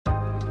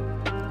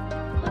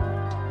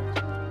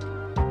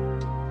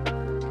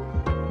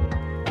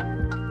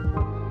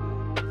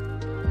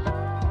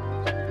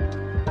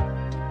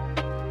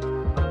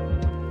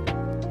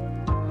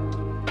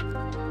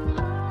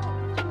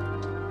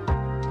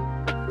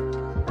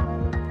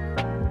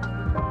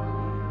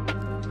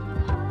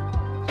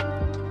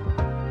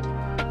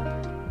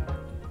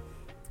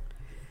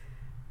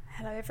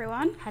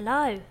everyone.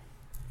 Hello.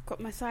 Got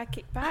my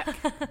sidekick back.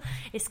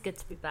 It's good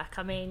to be back.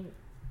 I mean,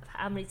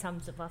 how many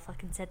times have I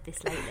fucking said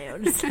this lately,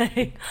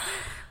 honestly?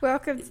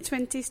 Welcome to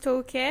 20s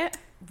Toolkit.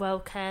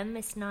 Welcome.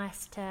 It's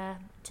nice to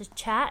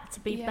chat, to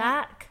be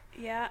back.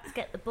 Yeah. To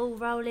get the ball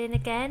rolling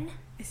again.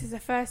 This is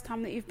the first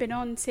time that you've been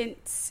on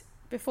since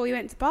before you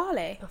went to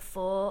Bali.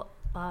 Before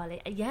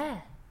Bali.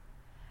 Yeah.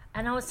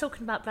 And I was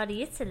talking about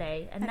bloody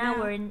Italy, and now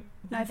we're in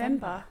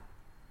November.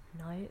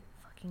 No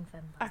fucking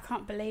November. I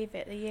can't believe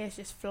it. The year's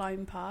just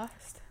flown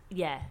past.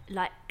 Yeah,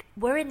 like,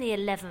 we're in the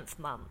 11th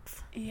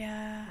month.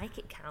 Yeah. Make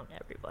it count,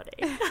 everybody.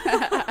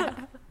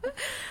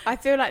 I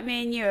feel like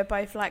me and you are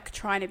both, like,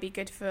 trying to be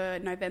good for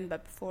November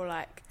before,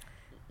 like,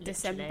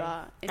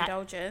 December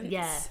indulgence.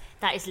 Yeah,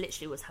 that is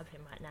literally what's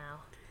happening right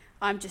now.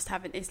 I'm just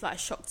having, it's like a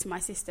shock to my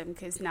system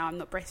because now I'm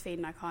not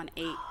breastfeeding. I can't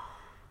eat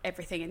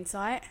everything in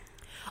sight.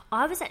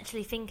 I was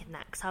actually thinking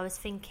that because I was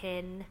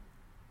thinking,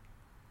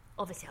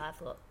 obviously I've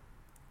got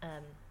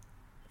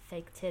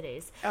fake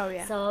titties. Oh,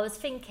 yeah. So I was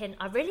thinking,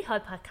 I really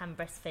hope I can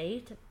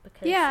breastfeed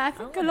because I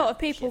think a lot of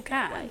people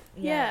can.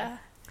 Yeah.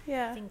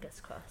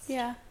 Fingers crossed.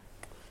 Yeah.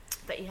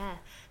 But yeah,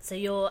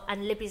 so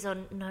and Libby's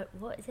on no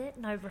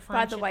refined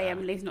By the sugar. way,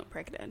 Emily's not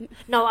pregnant.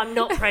 No, I'm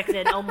not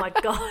pregnant. Oh my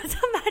God,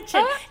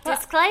 imagine.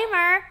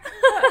 Disclaimer.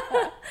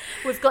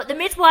 We've got the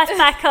midwife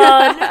back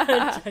on.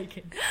 I'm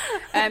joking.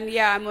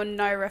 I'm on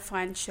no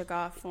refined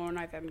sugar for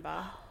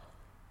November.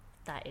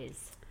 That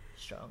is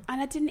strong.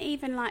 And I didn't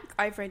even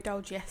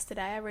overindulge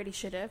yesterday. I really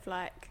should have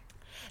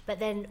But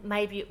then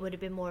maybe it would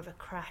have been more of a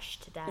crash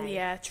today.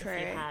 Yeah, true.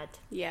 If you had.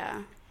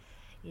 Yeah.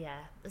 Yeah.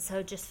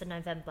 So just for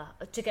November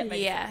to get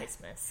ready for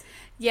Christmas.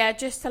 Yeah,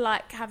 just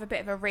to have a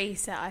bit of a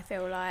reset. I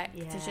feel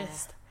to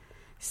just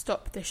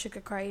stop the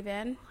sugar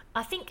craving.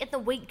 I think in the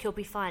week you'll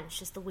be fine. It's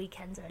just the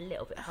weekends are a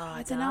little bit harder.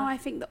 I don't know. I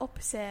think the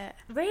opposite.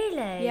 Really?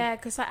 Yeah,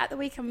 because at the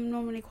week I'm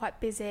normally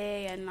quite busy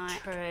and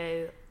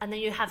True. And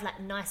then you have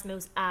nice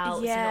meals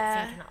out. Yeah.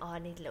 So you're not thinking I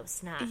need a little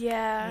snack.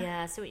 Yeah.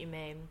 Yeah. I see what you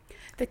mean.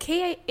 The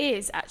key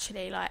is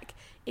actually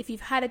if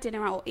you've had a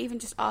dinner out or even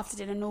just after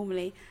dinner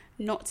normally,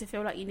 not to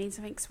feel like you need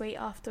something sweet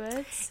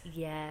afterwards.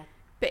 Yeah.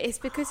 But it's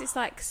because it's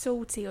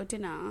salty or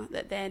dinner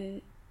that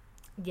then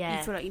you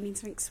feel like you need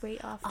something sweet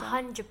after.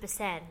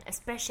 100%.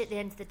 Especially at the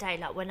end of the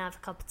day, when I have a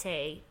cup of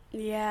tea on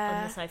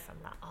the sofa,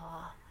 I'm like,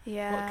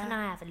 what can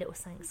I have? A little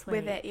something sweet.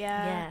 With it,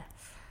 yeah.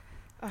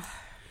 Oh,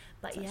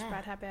 but such a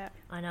bad habit.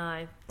 I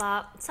know.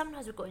 But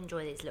sometimes we've got to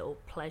enjoy these little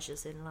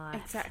pleasures in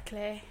life.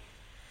 Exactly.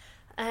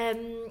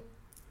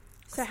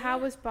 So how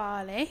was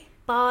Bali?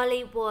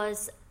 Bali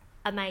was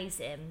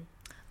amazing.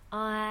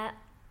 I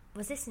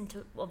was listening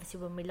to, obviously,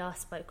 when we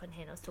last spoke on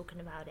here, and I was talking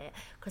about it,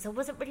 because I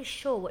wasn't really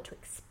sure what to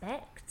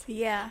expect.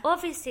 Yeah.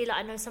 Obviously,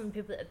 I know some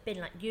people that have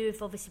been,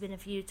 you've obviously been a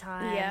few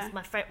times. Yeah.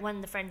 My friend, one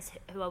of the friends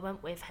who I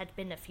went with had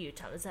been a few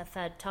times. It was her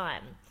third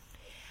time.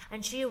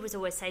 And she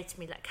always say to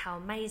me, how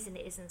amazing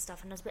it is and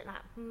stuff. And I was a bit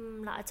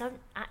I don't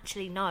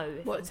actually know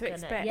what to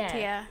expect.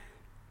 Yeah.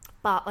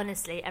 But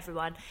honestly,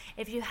 everyone,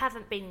 if you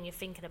haven't been and you're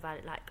thinking about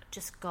it,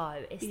 just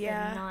go. It's the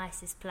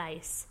nicest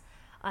place.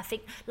 I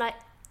think,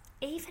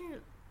 even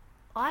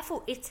I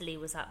thought Italy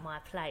was my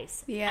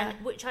place. Yeah.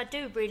 And, which I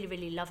do really,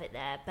 really love it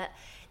there. But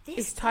this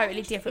it's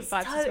totally different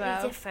vibes as well. It's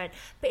totally different.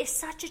 But it's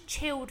such a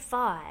chilled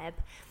vibe.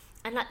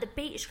 And the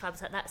beach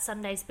clubs, that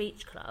Sunday's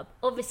beach club.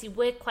 Obviously,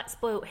 we're quite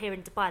spoiled here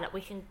in Dubai.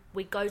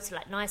 We go to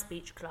nice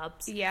beach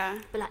clubs. Yeah.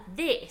 But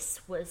this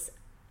was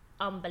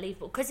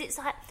unbelievable because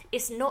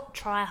it's not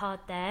try hard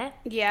there.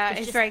 Yeah,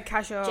 it's very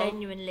casual.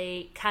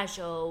 Genuinely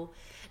casual.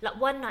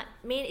 One night,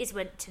 me and Iz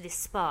went to this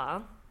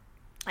spa.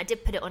 I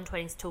did put it on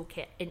 20s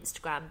Toolkit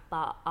Instagram,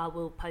 but I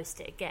will post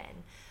it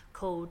again.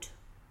 Called,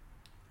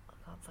 I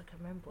can't fucking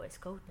remember what it's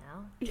called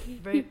now.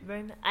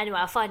 Room. Anyway,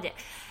 I'll find it.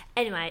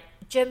 Anyway,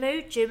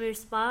 Jammu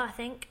Spa, I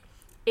think.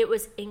 It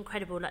was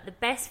incredible. The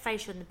best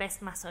facial and the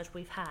best massage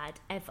we've had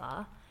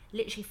ever.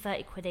 Literally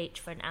 30 quid each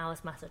for an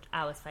hour's massage,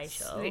 hour's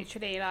facial.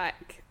 Literally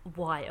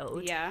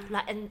wild. Yeah.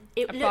 And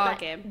it a looked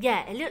bargain.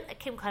 It looked like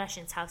Kim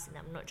Kardashian's house in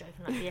there. I'm not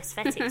joking. The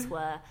aesthetics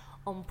were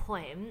on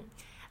point.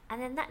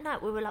 And then that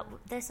night we were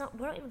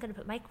we're not even going to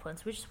put makeup on,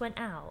 so we just went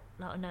out,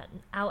 on an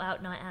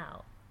out night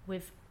out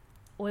with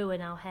oil in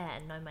our hair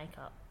and no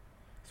makeup.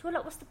 So we're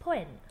what's the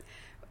point?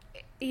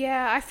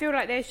 Yeah, I feel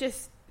there's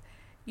just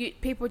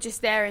people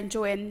just there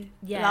enjoying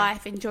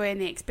life, enjoying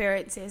the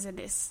experiences, and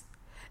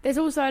there's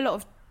also a lot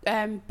of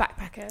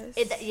backpackers.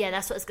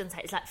 That's what I was going to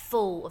say. It's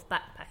full of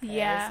backpackers.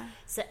 Yeah.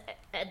 So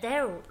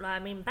they're all,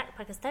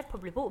 backpackers, they've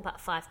probably bought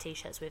about 5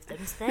 t-shirts with them,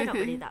 so they're not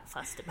really that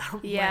fussed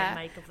about wearing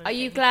makeup. Are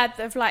you glad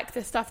of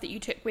the stuff that you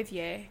took with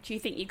you? Do you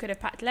think you could have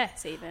packed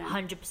less even?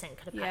 100%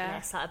 could have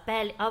packed less.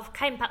 I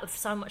came back with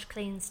so much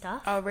clean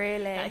stuff. Oh,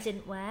 really? That I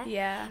didn't wear.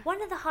 Yeah. One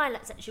of the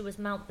highlights actually was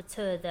Mount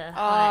Batur.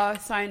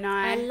 So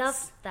nice. I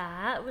loved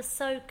that. It was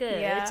so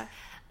good. Yeah.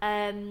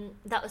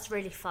 That was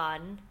really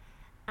fun.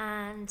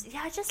 And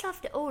I just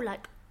loved it all.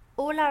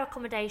 All our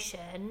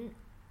accommodation,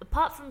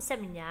 apart from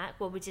Seminyak,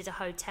 where we did a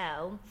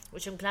hotel,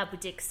 which I'm glad we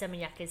did because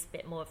Seminyak is a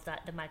bit more of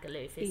the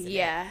Magaluf, isn't it?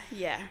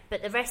 Yeah.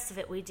 But the rest of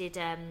it we did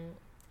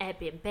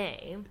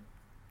Airbnb.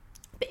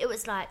 But it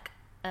was like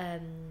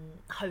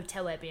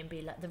hotel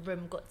Airbnb, like the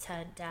room got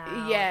turned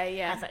down.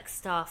 Yeah. Had like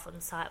staff on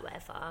site,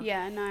 whatever.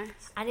 Yeah, nice.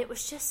 And it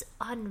was just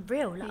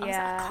unreal. Like, I was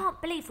like, I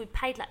can't believe we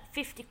paid like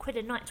 50 quid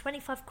a night,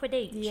 25 quid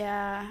each.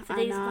 Yeah, for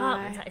these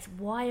apartments. Like, it's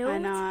wild. I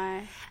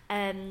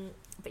know.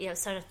 But yeah,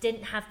 so I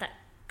didn't have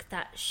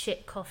that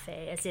shit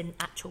coffee, as in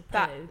actual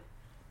poo.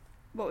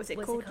 What was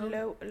it called?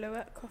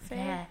 Luwak coffee?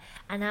 Yeah.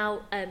 And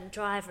our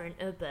driver in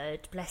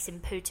Ubud, bless him,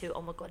 Putu,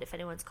 oh my God, if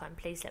anyone's kind,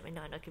 please let me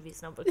know and I'll give you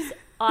his number. Because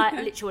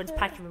I literally wanted to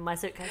pack him in my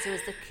suitcase. He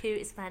was the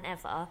cutest man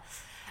ever.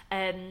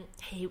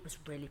 He was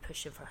really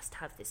pushing for us to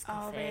have this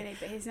coffee. Oh, really?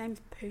 But his name's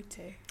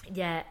Putu.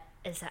 Yeah,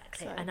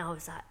 exactly. So, and I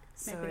was like,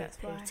 sorry,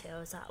 Putu. I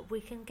was like,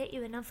 we can get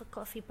you another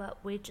coffee, but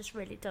we just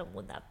really don't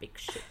want that big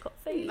shit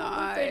coffee.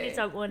 No. We really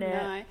don't want it.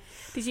 No.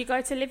 Did you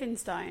go to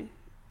Livingstone?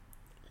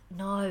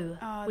 No,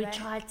 we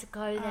tried to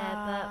go there,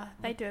 but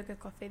they do a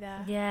good coffee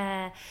there.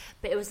 Yeah,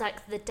 but it was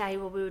like the day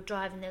where we were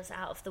driving, it was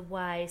out of the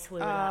way, so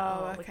we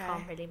were we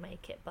can't really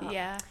make it. But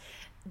yeah,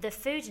 the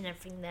food and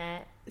everything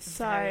there,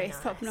 so it's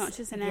nice. Top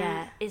notch, isn't it?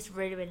 Yeah, it's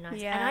really, really nice.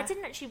 Yeah. And I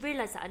didn't actually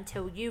realise that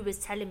until you was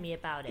telling me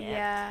about it.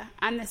 Yeah,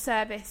 and the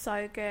service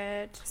so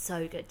good,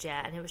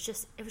 yeah. And it was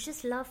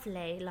just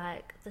lovely.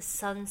 Like the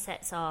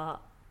sunsets are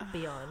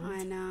beyond.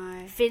 I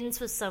know. Finn's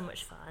was so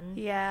much fun.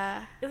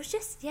 Yeah. It was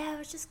just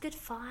good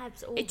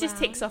vibes all It just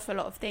round. ticks off a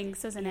lot of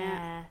things, doesn't it?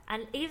 Yeah.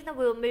 And even though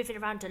we were moving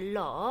around a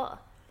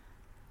lot,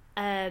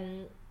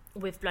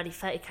 with bloody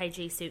 30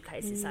 kg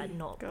suitcases, like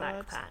not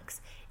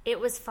backpacks, it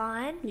was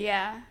fine.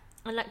 Yeah.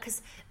 And like,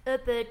 because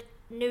Ubud,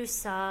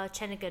 Noosa,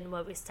 Chenagon,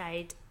 where we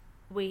stayed,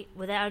 we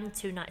were there only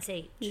 2 nights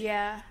each.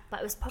 Yeah. But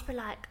it was probably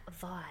like a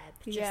vibe.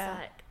 Just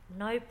like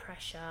no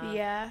pressure.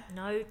 Yeah.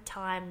 No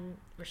time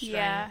restraints.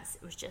 Yeah.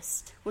 It was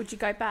just... Would you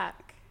go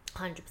back?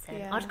 100%.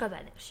 Yeah. I'd go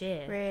back next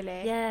year.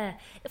 Really? Yeah.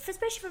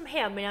 Especially from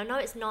here. I mean, I know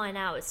it's 9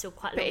 hours, still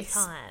quite a long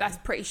time. That's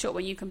pretty short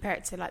when you compare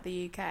it to like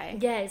the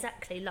UK. Yeah,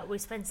 exactly. Like we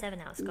spend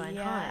 7 hours going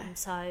home.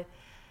 So,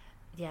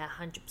 yeah,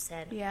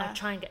 100%. Yeah. I'd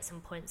try and get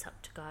some points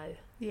up to go.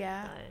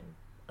 Yeah.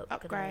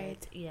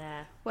 Upgrade.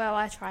 Yeah. Well,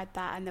 I tried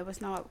that and there was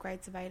no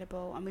upgrades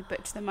available, and we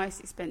booked the most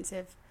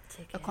expensive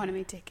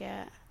economy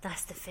ticket.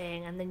 That's the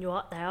thing. And then they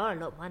are a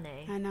lot of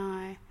money. I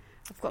know.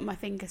 I've got my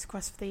fingers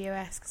crossed for the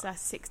US because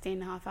that's a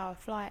 16.5-hour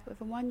flight with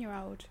a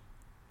 1-year-old.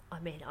 I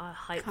mean, I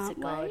hope Can't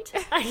to God.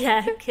 wait.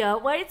 Yeah,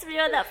 can't wait to be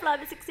on that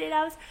flight for 16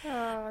 hours.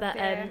 Oh, but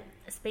dear.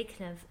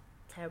 Speaking of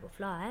terrible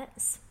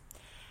flights,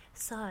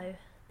 so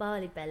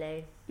Bali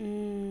Belly.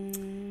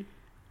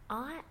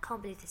 I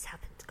can't believe this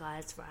happened,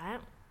 guys, right?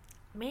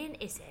 Me and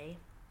Izzy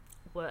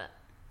were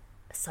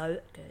so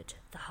good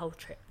the whole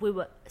trip. We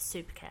were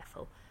super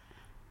careful.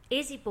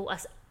 Izzy bought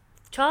us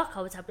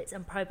charcoal tablets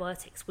and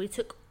probiotics. We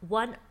took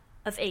one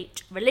of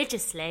each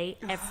religiously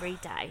every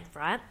day,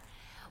 right?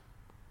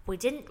 We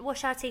didn't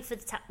wash our teeth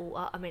with the tap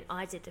water. I mean,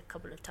 I did a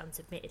couple of times,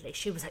 admittedly.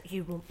 She was like,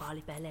 you want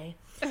Bali Belly?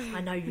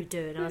 I know you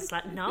do. And I was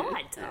like, no,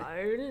 I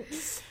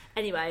don't.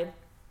 Anyway,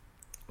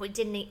 we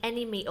didn't eat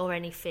any meat or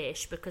any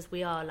fish because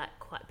we are like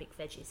quite big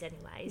veggies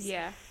anyways.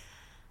 Yeah.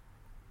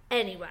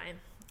 Anyway,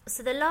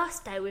 so the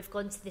last day we've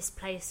gone to this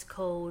place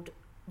called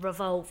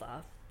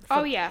Revolver.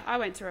 Oh, yeah, I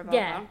went to Revolver.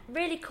 Yeah,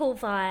 really cool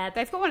vibe.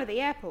 They've got one at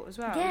the airport as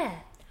well. Yeah,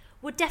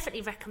 would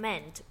definitely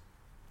recommend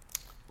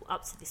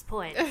up to this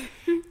point.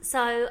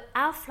 So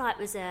our flight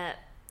was at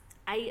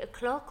 8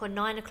 o'clock or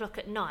 9 o'clock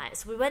at night.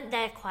 So we went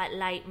there quite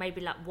late,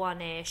 maybe like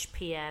 1-ish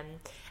p.m.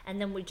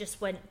 And then we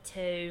just went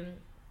to,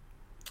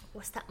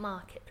 what's that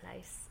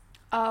marketplace?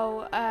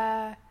 Oh,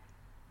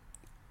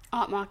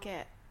 Art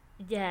Market.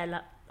 Yeah,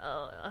 like,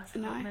 I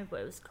can't remember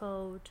what it was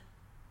called.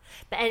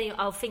 But anyway,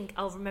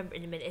 I'll remember it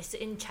in a minute. It's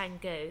in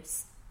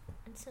Changus.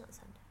 And it's not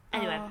Sunday.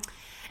 Anyway,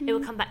 it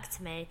will come back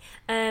to me.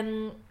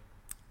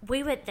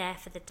 We went there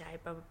for the day,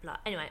 blah, blah, blah.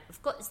 Anyway,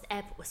 we've got the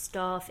airport, we're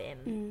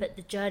starving, but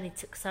the journey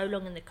took so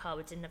long in the car,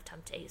 we didn't have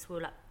time to eat, so we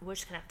were like, we're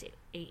just going to have to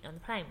eat on the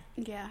plane.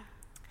 Yeah.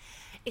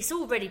 It's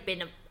already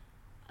been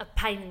a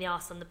pain in the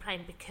arse on the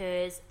plane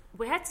because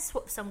we had to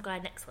swap some guy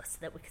next to us so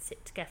that we could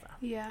sit together.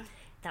 Yeah.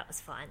 That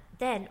was fine.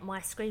 Then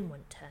my screen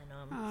wouldn't turn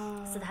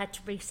on, so they had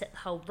to reset the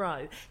whole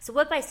row. So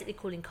we're basically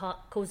causing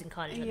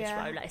carnage on this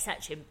row. Like, it's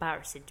actually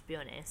embarrassing, to be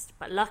honest.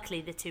 But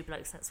luckily, the 2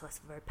 blokes next to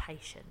us were very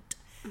patient.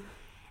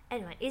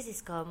 Anyway,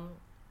 Izzy's gone,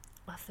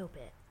 I feel a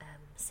bit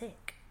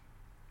sick.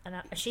 And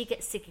she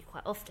gets sicky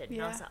quite often.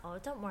 And I was like, oh,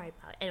 don't worry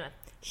about it. Anyway,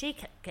 she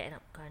kept getting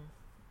up,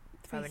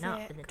 throwing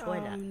up in the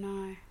toilet. Oh,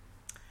 no.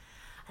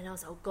 And I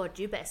was like, oh, God,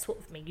 you better swap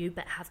with me. You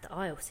better have the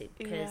aisle seat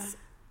because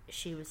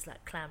she was,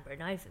 like,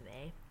 clambering over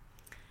me.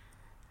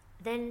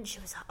 Then she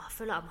was like, I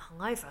feel like I'm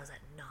hungover. I was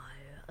like, no.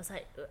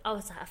 I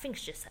was like, I think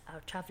it's just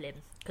our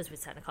travelling because we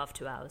sat in the car for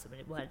 2 hours. I mean,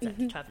 it weren't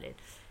exactly travelling.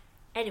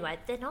 Anyway,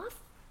 then I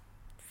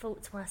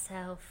thought to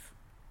myself,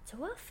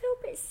 do I feel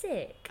a bit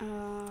sick?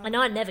 And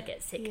I never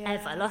get sick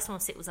ever. Last time I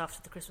was sick was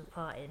after the Christmas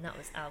party, and that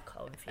was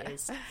alcohol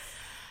infused.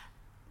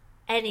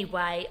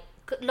 Anyway,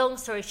 long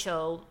story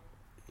short,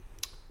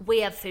 we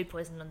have food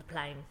poisoning on the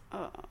plane.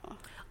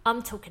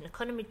 I'm talking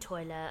economy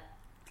toilet,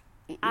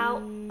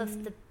 out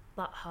of the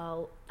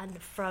butthole and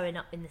throwing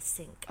up in the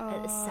sink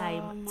at the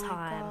same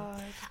time.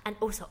 God. And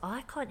also,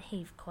 I can't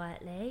heave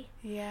quietly.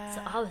 Yeah.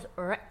 So I was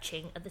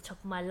retching at the top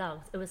of my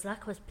lungs. It was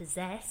like I was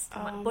possessed.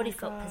 My body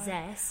felt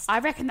possessed. I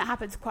reckon that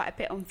happens quite a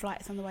bit on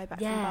flights on the way back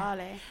from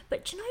Bali.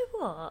 But do you know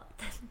what?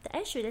 The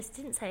air stewardess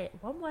didn't say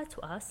one word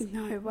to us.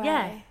 No way.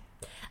 Yeah.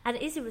 And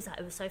Izzy was like,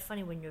 it was so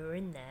funny when you were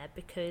in there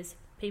because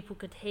people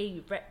could hear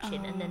you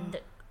retching and then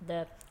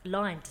the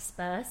line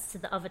dispersed to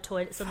the other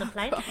toilets on the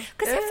plane.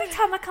 Because every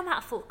time I come out,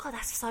 I thought, God,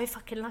 that's so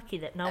fucking lucky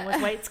that no one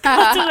was waiting to go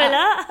to the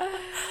toilet.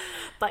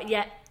 But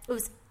yeah, it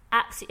was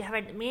absolutely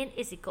horrendous. Me and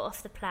Izzy got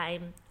off the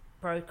plane,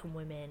 broken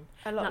women.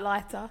 A lot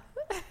lighter.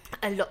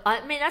 A lot.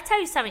 I mean, I tell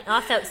you something.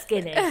 I felt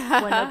skinny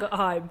when I got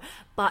home,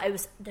 but it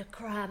was the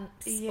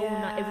cramps all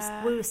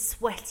night. We were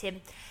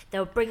sweating. They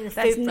were bringing the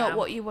food. That's not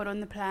what you want on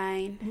the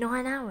plane.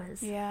 9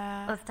 hours.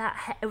 Yeah. Of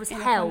that, it was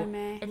in hell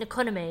economy. in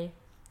economy.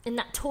 In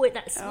that toilet,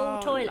 that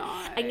small toilet,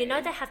 no. and you know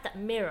they have that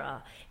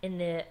mirror in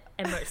the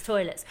Emirates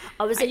toilets.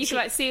 I was, and you can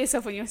like see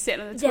yourself when you're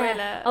sitting on the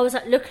toilet. I was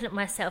like looking at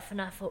myself,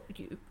 and I thought,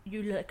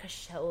 you look like a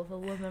shell of a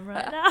woman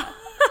right now.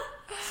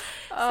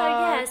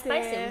 It's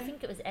basically, I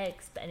think it was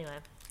eggs, but anyway.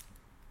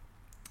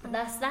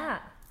 That's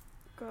that.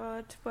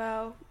 God,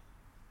 well,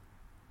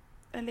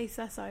 at least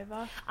that's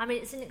over. I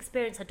mean, it's an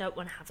experience I don't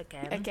want to have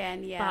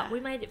again. Yeah. But we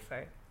made it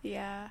through.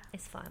 Yeah.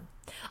 It's fine.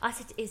 I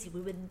said to Izzy,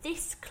 we were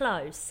this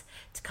close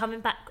to coming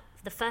back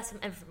for the first time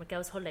ever from a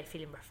girls' holiday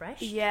feeling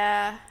refreshed.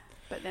 Yeah.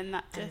 But then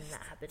that just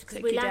happened.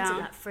 Because we landed at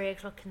like 3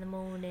 o'clock in the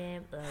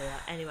morning. Blah, blah, blah.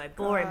 Anyway,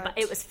 boring. God. But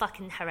it was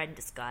fucking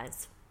horrendous,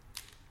 guys.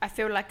 I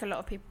feel like a lot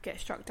of people get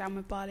struck down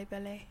with Bali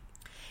Belly.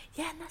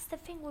 Yeah, and that's the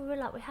thing. We were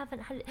like, we haven't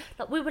had it.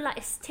 Like, we were like,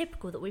 it's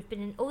typical that we've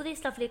been in all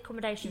these lovely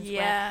accommodations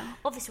where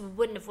obviously we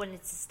wouldn't have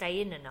wanted to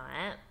stay in a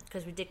night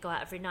because we did go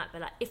out every night.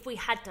 But like, if we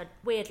had done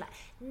weird, like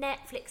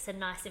Netflix, a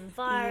nice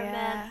environment.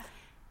 Yeah.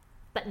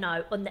 But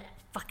no, on the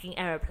fucking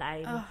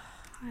aeroplane. Oh,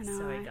 I know.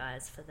 Sorry,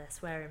 guys, for the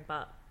swearing,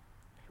 but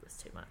it was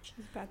too much.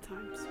 It was bad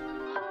times.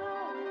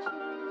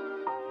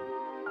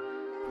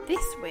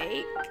 This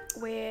week,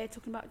 we're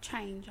talking about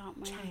change, aren't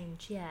we?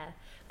 Change, yeah.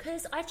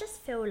 Because I just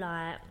feel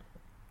like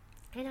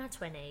in our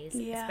 20s,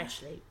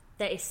 especially,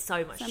 there is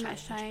so much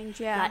change.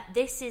 Like,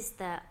 this is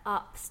the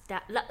ups,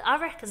 down. Like, I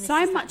reckon this so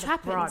is much like the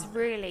happens, brunt.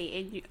 really.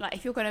 In, like,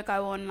 if you're going to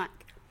go on, like,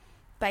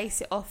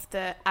 base it off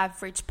the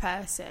average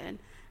person,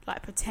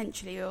 like,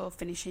 potentially you're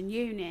finishing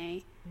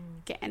uni,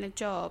 getting a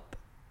job,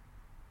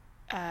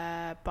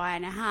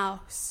 buying a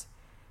house,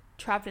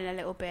 travelling a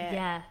little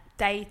bit,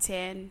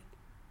 dating,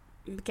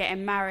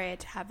 getting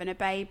married, having a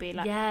baby,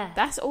 like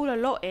that's all a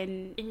lot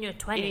in your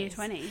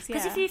 20s.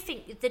 Because if you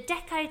think the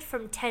decade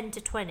from 10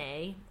 to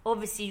 20,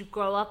 obviously you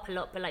grow up a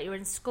lot, but like you're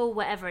in school,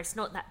 whatever, it's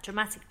not that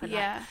dramatic, but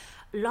like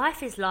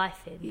life is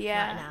life right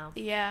now.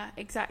 Yeah,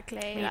 exactly.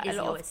 I mean, like a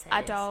lot of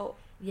adult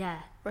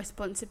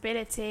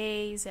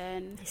responsibilities,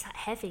 and it's like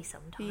heavy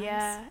sometimes.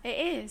 Yeah, it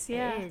is.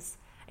 Yeah, it is.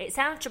 It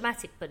sounds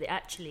dramatic, but it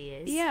actually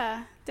is.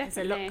 Yeah,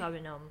 definitely. There's a lot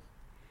going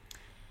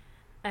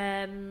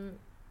on.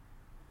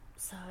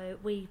 So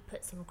we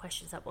put some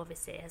questions up,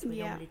 obviously, as we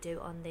normally do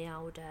on the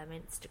old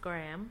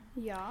Instagram.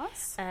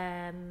 Yes. Do you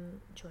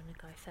want to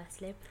go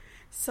first, Liv?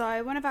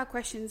 So one of our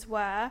questions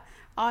were,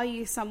 are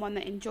you someone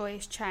that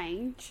enjoys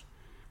change?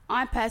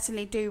 I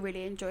personally do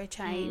really enjoy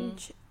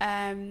change.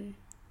 I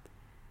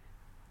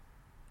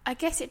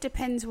guess it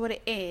depends what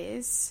it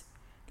is.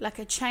 Like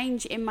a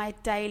change in my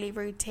daily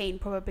routine,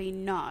 probably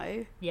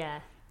no. Yeah.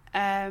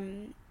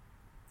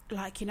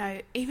 Like, you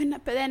know,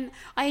 but then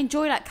I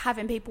enjoy like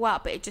having people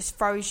out, but it just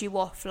throws you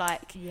off,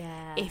 like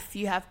if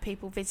you have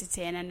people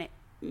visiting and it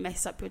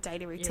messes up your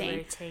daily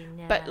routine.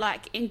 But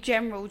like in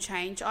general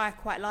change, I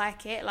quite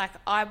like it. Like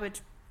I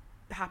would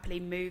happily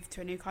move to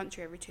a new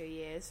country every 2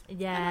 years.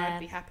 And I'd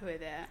be happy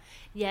with it.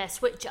 Yeah,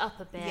 switch it up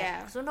a bit.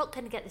 Yeah. Because we're not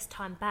going to get this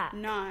time back.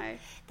 No.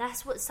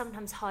 That's what's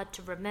sometimes hard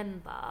to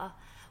remember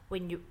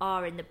when you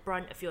are in the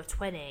brunt of your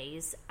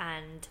 20s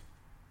and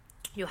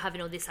you're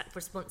having all this like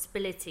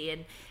responsibility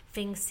and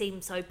things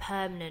seem so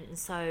permanent and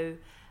so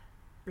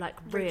like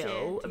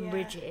real and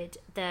rigid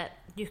that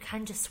you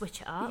can just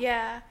switch it up.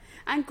 Yeah,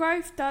 and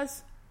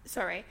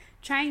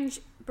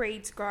change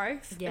breeds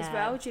growth as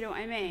well. Do you know what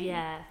I mean?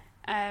 Yeah.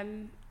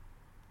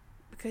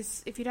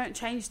 Because if you don't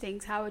change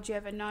things, how would you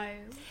ever know?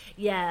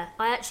 Yeah,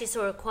 I actually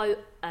saw a quote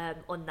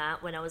on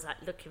that when I was like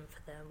looking for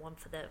the one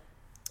for the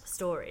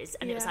stories,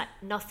 and it was like,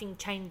 nothing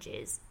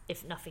changes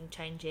if nothing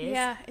changes.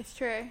 Yeah, it's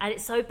true. And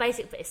it's so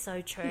basic, but it's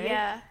so true.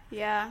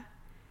 Yeah.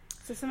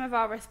 So some of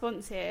our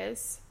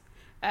responses,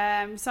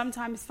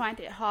 sometimes find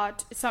it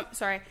hard.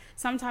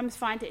 Sometimes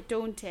find it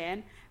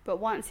daunting, but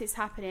once it's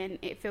happening,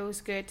 it feels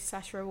good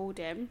 /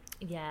 rewarding.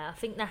 Yeah, I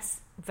think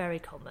that's very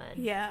common.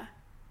 Yeah,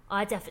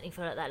 I definitely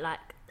feel like that. Like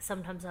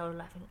sometimes I'll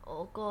like think,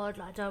 oh God,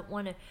 like, I don't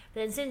want to.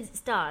 But then as soon as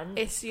it's done,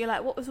 you're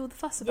like, what was all the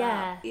fuss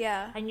about?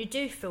 Yeah. And you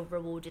do feel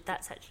rewarded.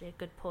 That's actually a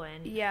good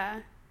point.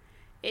 Yeah.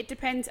 It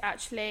depends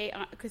actually,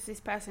 because this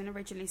person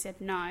originally said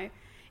no.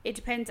 It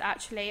depends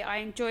actually. I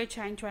enjoy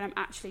change when I'm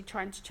actually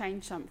trying to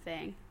change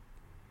something.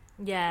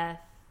 Yeah.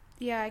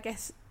 Yeah, I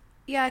guess.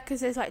 Yeah,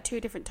 because there's like two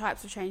different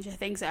types of change. The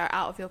things that are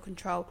out of your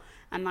control,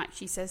 and like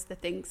she says, the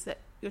things that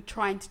you're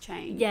trying to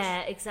change.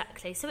 Yeah,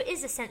 exactly. So it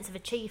is a sense of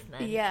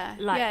achievement. Yeah,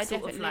 like yeah,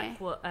 sort definitely. of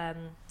like what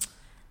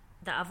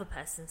that other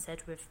person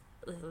said with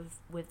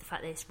the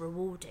fact that it's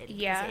rewarding.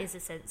 Yeah, because it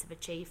is a sense of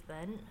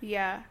achievement.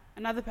 Yeah,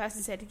 another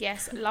person said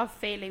yes, love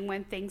feeling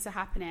when things are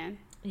happening.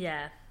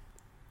 Yeah,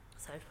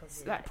 so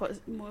probably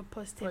like more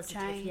positive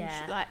change.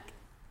 Yeah, like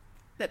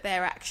that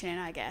they're actioning,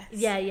 I guess.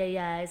 Yeah,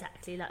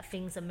 exactly. Like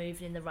things are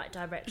moving in the right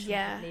direction.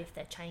 Yeah, probably if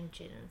they're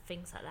changing and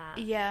things like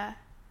that. Yeah.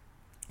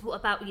 What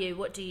about you?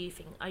 What do you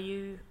think? Are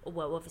you...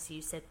 Well, obviously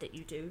you said that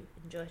you do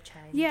enjoy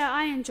change. Yeah,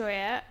 I enjoy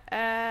it.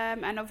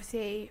 And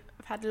obviously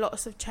I've had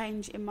lots of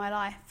change in my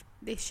life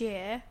this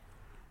year.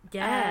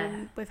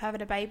 Yeah. With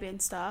having a baby and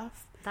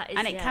stuff. That is,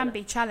 and it can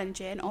be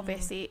challenging,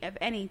 obviously, of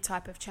any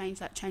type of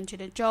change, like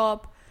changing a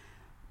job.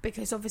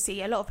 Because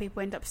obviously a lot of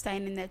people end up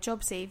staying in their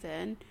jobs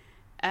even,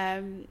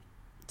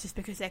 just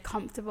because they're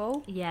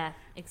comfortable. Yeah,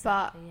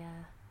 exactly,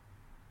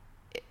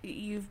 but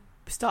you've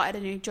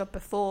started a new job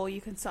before,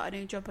 you can start a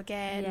new job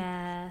again.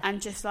 Yeah. And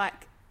just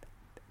like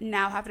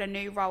now having a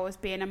new role as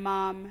being a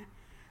mum,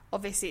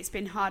 obviously it's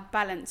been hard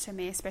balance for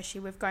me,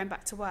 especially with going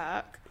back to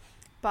work,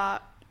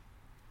 but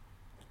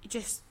you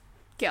just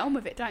get on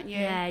with it, don't you?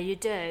 Yeah, you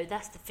do.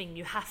 That's the thing,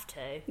 you have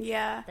to.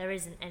 Yeah. There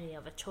isn't any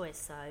other choice,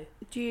 so.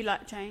 Do you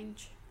like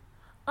change?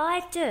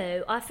 I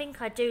do. I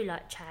think I do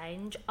like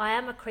change. I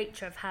am a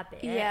creature of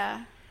habit.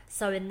 Yeah.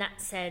 So in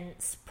that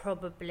sense,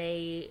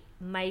 probably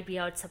maybe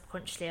I'd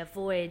subconsciously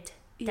avoid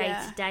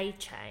day-to-day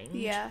change.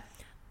 Yeah.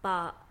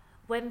 But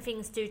when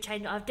things do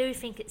change, I do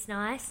think it's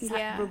nice. It's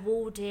like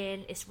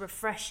rewarding, it's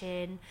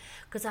refreshing.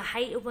 Because I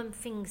hate it when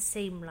things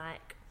seem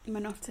like...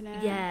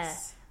 monotonous. Yeah.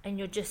 And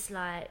you're just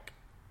like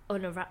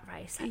on a rat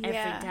race like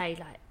every day.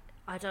 Like,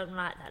 I don't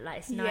like that. Like,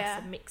 it's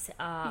nice to mix it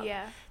up.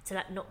 Yeah. To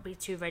like not be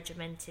too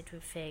regimented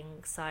with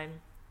things. So...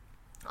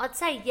 I'd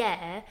say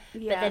but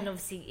then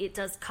obviously it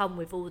does come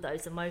with all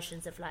those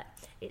emotions of like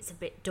it's a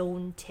bit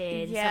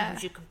daunting.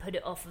 Sometimes you can put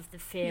it off of the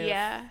fear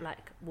of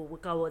like, well, we'll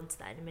go on to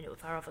that in a minute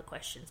with our other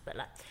questions, but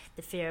like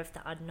the fear of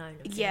the unknown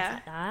and things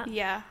like that.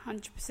 Yeah,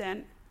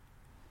 100%.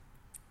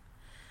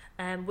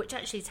 Which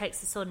actually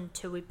takes us on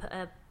to, we put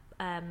a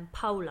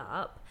poll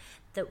up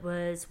that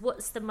was,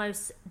 what's the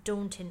most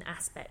daunting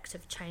aspect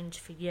of change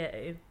for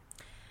you?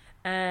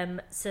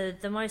 So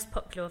the most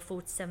popular,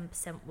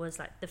 47%, was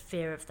like the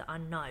fear of the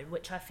unknown,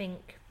 which I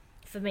think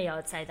for me, I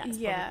would say that's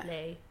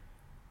probably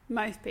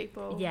most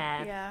people.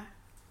 Yeah.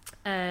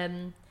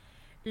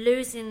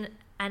 Losing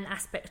an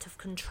aspect of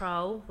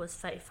control was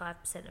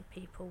 35% of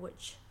people,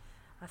 which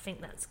I think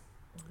that's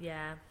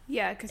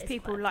because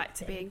people like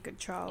to be in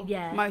control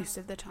most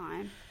of the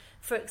time.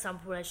 For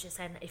example, as you're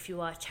saying, if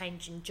you are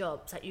changing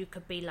jobs, like you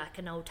could be like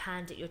an old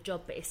hand at your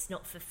job, but it's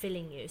not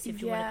fulfilling you. So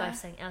if you want to go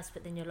something else,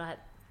 but then you're like,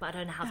 but I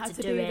don't know how to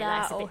do it.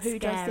 That, like, or who scary.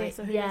 Does this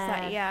or who does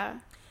that. Yeah.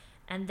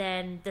 And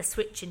then the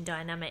switching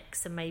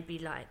dynamics, and maybe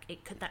like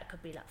that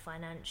could be like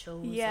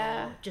financials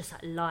or just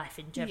like life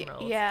in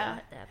general. Yeah.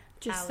 Like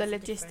just the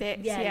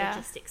logistics.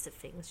 Logistics of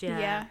things.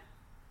 Yeah.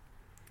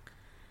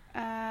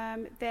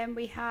 Then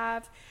we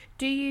have,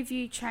 do you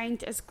view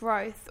change as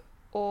growth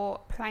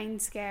or plain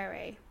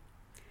scary?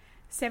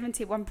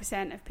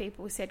 71% of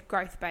people said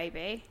growth,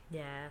 baby.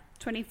 Yeah.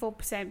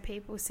 24%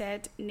 people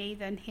said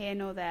neither here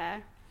nor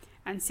there.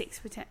 And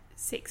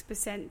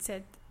 6%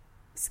 said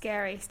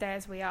scary, stay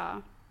as we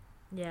are.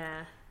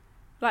 Yeah.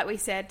 Like we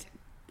said,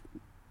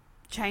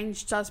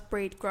 change does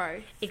breed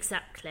growth.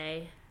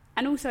 Exactly.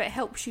 And also it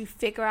helps you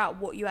figure out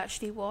what you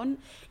actually want.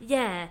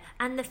 Yeah.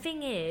 And the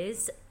thing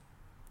is,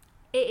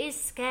 it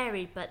is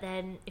scary, but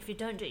then if you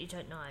don't do it, you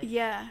don't know.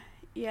 Yeah.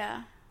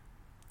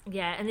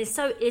 And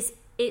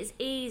it's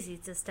easy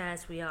to stay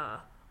as we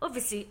are.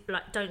 Obviously,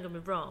 like, don't get me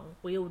wrong,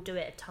 we all do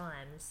it at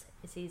times.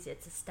 It's easier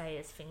to stay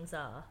as things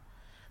are.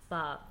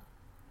 But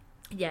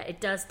yeah,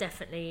 it does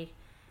definitely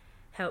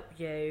help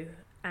you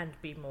and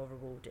be more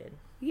rewarding.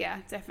 Yeah,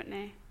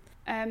 definitely.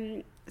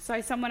 So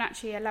someone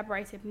actually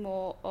elaborated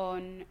more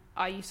on,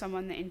 are you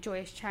someone that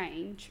enjoys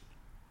change?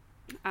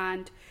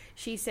 And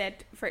she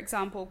said, for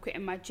example,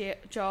 quitting my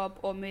job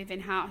or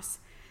moving house,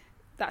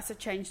 that's a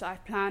change that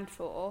I've planned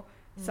for.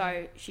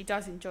 So she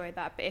does enjoy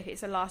that. But if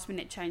it's a last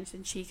minute change,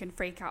 then she can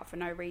freak out for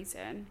no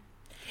reason.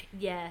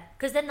 Yeah,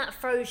 because then that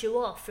throws you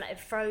off. Like, it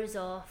throws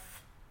off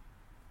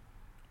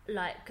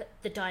like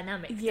the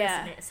dynamic,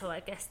 doesn't it? So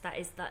I guess that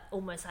is that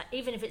almost like,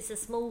 even if it's a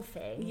small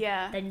thing,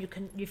 then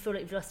you feel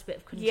like you've lost a bit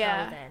of control.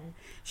 Then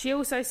she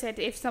also said,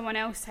 if someone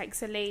else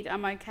takes a lead,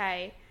 I'm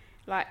okay.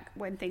 Like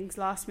when things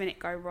last minute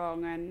go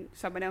wrong and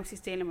someone else is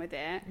dealing with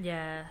it,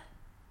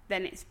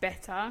 then it's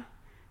better.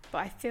 But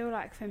I feel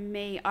like for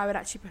me, I would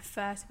actually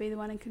prefer to be the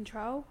one in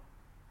control,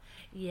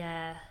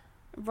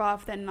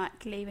 rather than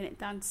like leaving it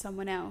down to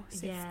someone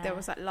else if there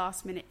was like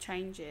last minute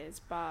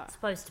changes. But I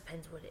suppose it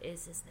depends what it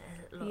is, isn't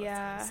it? A lot of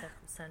times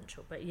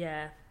circumstantial, but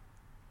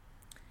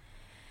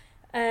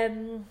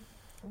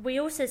we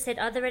also said,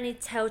 are there any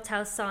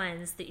telltale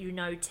signs that you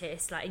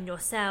notice, like in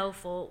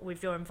yourself or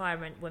with your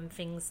environment, when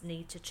things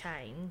need to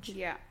change?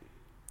 Yeah.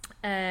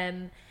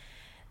 And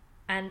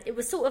And it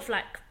was sort of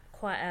like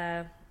quite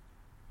a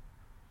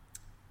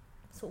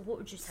sort of, what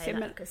would you say,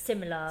 like a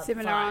similar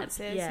vibe.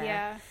 Answers,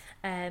 yeah.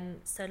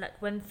 So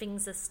like when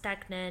things are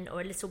stagnant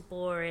or a little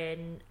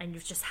boring and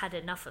you've just had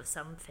enough of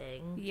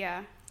something,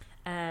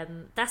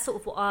 that's sort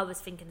of what I was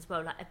thinking as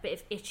well, like a bit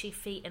of itchy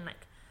feet and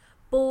like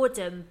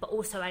boredom but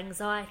also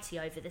anxiety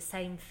over the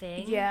same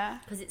thing,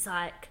 because it's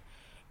like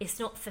it's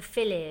not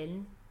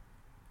fulfilling,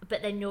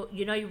 but then you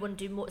want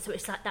to do more, so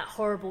it's like that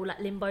horrible like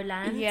limbo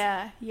land.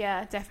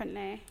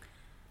 Definitely.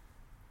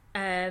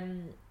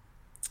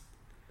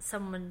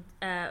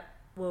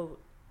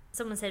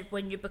 Someone said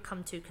when you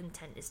become too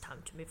content it's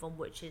time to move on,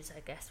 which is,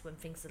 I guess, when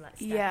things are like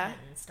stagnant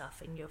and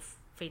stuff and you're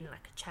feeling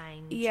like a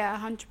change.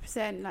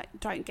 100%. Like,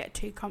 don't get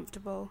too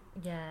comfortable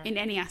in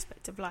any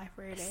aspect of life,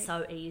 really. It's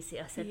so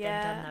easier said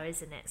than done though,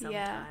 isn't it,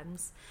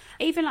 sometimes?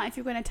 Even like if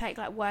you're going to take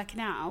like working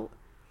out,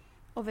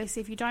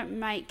 obviously if you don't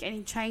make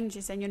any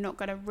changes then you're not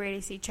going to really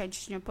see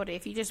changes in your body.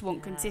 If you just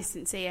want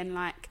consistency and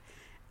like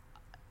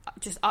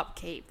just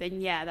upkeep,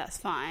 then that's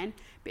fine.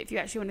 But if you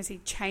actually want to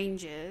see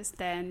changes,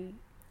 then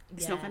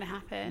it's not going to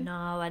happen. No,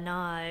 I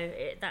know.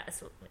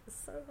 That's what makes it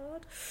so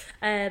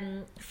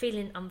hard.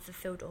 Feeling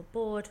unfulfilled or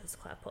bored was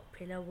quite a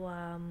popular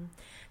one.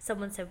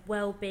 Someone said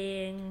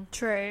well-being.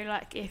 True.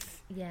 Like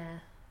if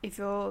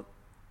your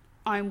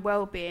own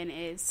well-being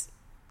is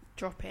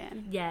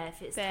dropping. Yeah,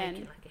 if it's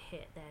taking like a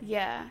hit then.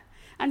 Yeah.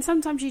 And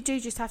sometimes you do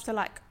just have to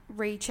like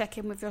recheck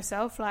in with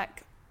yourself.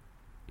 Like,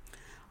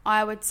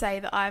 I would say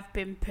that I've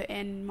been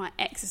putting my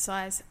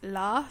exercise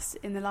last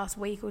in the last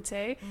week or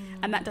two,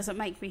 and that doesn't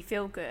make me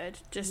feel good.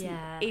 Just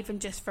even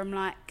just from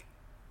like,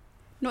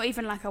 not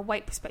even like a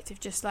weight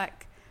perspective, just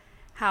like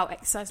how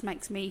exercise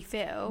makes me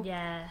feel.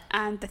 Yeah.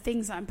 And the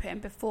things that I'm putting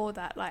before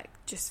that, like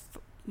just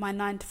my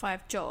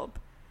 9-to-5 job,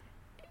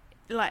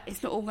 like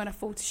it's not all going to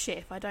fall to shit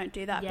if I don't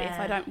do that. But if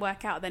I don't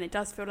work out, then it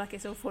does feel like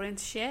it's all falling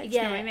to shit. Do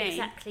you know what I mean?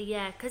 Exactly.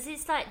 Yeah, because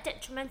it's like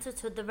detrimental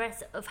to the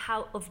rest of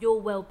your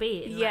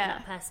well-being. Like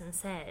that person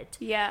said.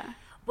 Yeah.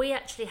 We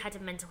actually had a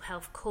mental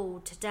health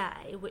call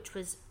today, which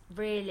was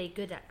really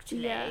good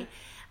actually. Yeah.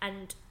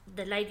 And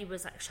the lady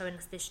was like showing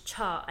us this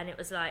chart, and it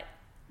was like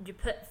you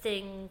put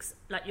things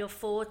like your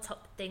 4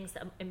 top things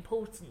that are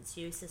important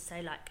to you. So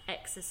say like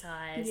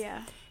exercise,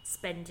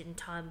 spending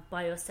time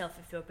by yourself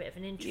if you're a bit of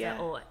an introvert,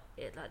 or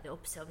like the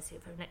opposite, obviously,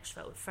 if you're an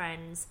extrovert with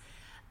friends,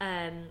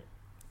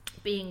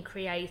 being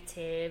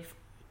creative,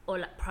 or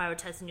like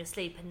prioritizing your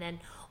sleep. And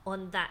then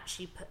on that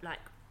she put like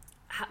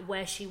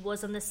where she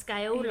was on the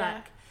scale,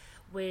 like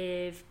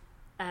with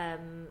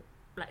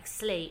like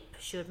sleep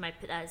she would maybe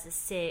put that as a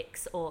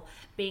 6, or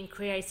being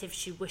creative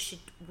she wished she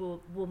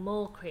were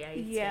more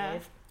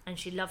creative, and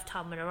she loved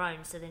time on her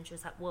own. So then she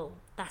was like, well,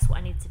 that's what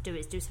I need to do,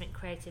 is do something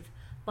creative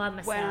by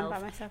myself,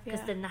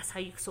 because then that's how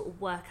you sort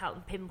of work out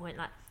and pinpoint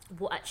like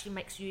what actually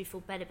makes you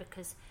feel better,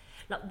 because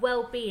like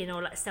well-being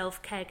or like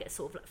self-care gets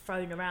sort of like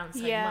thrown around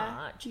so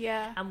much,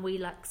 and we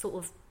like sort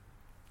of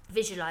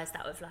visualize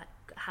that with like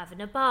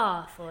having a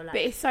bath, or like,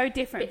 but it's so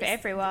different for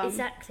everyone.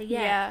 Exactly.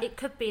 It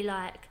could be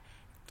like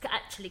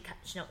actually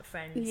catching up with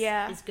friends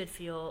is good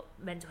for your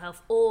mental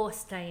health, or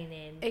staying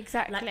in.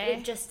 Exactly. Like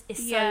it just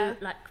is so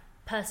like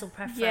personal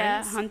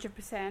preference.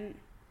 100%.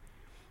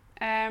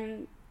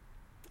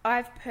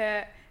 I've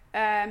put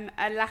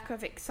a lack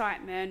of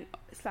excitement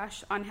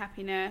 /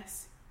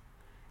 unhappiness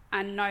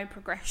and no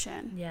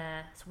progression.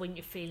 Yeah, so when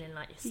you're feeling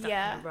like you're stuck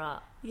in a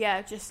rut.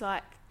 Yeah, just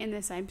like in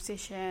the same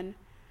position,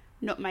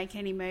 not making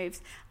any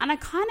moves. And I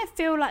kind of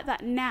feel like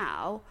that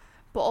now,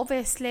 but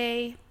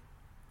obviously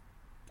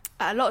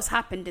a lot's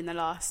happened in the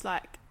last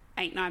like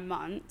 8-9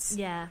 months.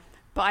 Yeah.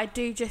 But I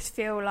do just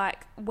feel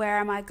like, where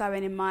am I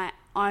going in my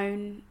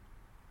own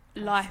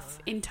life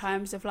in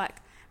terms of like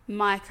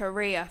my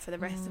career for the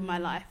rest of my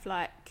life?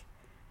 Like,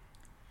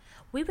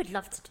 we would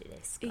love to do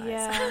this, guys.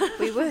 Yeah,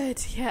 we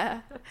would. Yeah,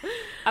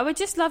 I would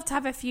just love to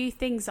have a few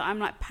things that I'm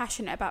like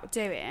passionate about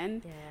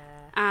doing,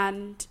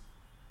 and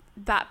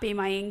that be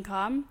my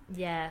income.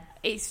 Yeah,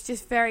 it's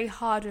just very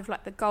hard with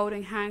like the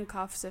golden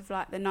handcuffs of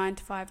like the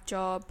 9-to-5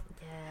 job.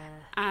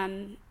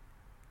 And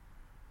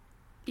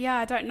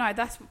I don't know.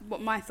 That's what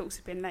my thoughts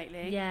have been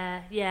lately.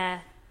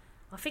 Yeah.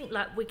 I think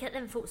like we get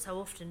them thoughts so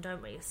often,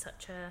 don't we? It's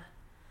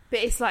but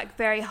it's like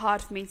very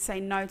hard for me to say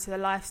no to the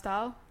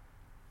lifestyle.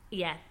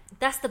 Yeah,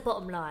 that's the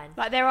bottom line.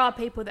 Like, there are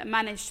people that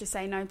manage to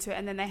say no to it,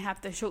 and then they have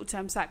the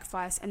short-term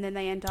sacrifice, and then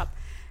they end up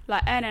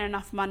like earning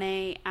enough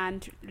money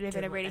and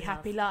living a really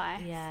happy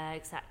life. Yeah,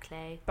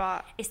 exactly.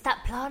 But it's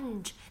that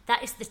plunge.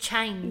 That is the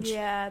change.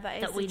 Yeah,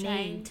 that we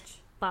need.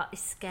 But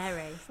it's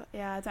scary.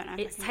 Yeah, I don't know.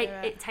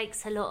 It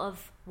takes a lot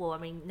of. Well, I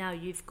mean, now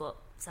you've got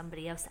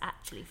somebody else to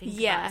actually think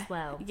about as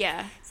well.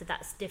 Yeah. So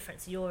that's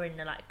different. So you're in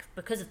the like,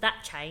 because of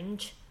that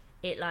change,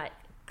 it like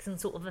can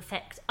sort of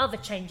affect other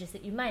changes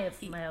that you may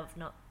have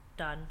not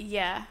done.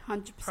 Yeah,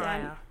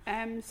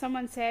 100%.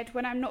 Someone said,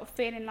 when I'm not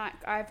feeling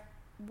like I've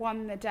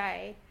won the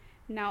day.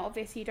 Now,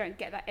 obviously, you don't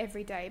get that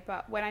every day,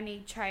 but when I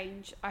need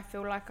change, I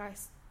feel like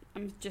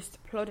I'm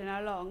just plodding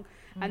along,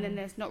 and then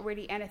there's not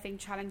really anything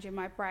challenging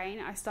my brain,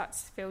 I start to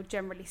feel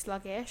generally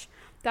sluggish.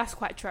 That's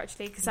quite true,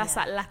 actually, because that's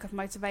that lack of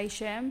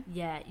motivation.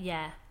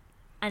 Yeah.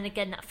 And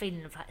again, that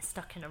feeling of like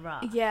stuck in a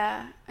rut.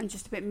 Yeah, and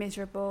just a bit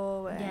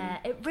miserable. Yeah,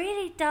 it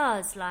really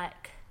does.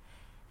 Like,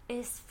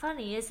 it's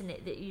funny, isn't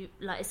it, that you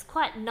like. It's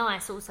quite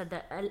nice also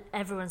that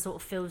everyone sort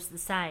of feels the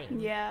same.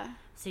 Yeah.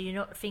 So you're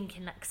not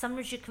thinking like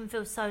sometimes you can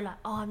feel so like,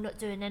 oh, I'm not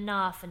doing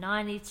enough, and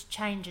I need to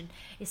change, and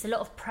it's a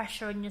lot of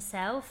pressure on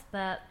yourself.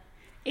 But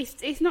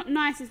it's not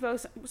nice as well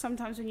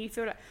sometimes when you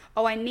feel like,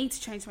 oh, I need to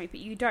change something,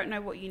 but you don't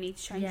know what you need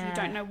to change. You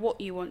don't know what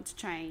you want to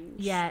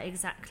change. Yeah,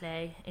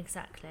 exactly.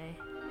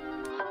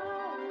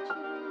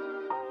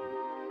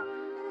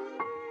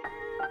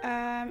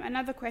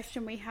 Another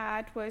question we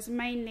had was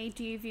mainly,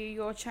 do you view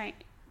your change...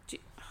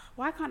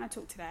 Why can't I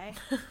talk today?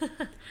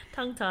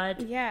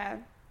 Tongue-tied. Yeah.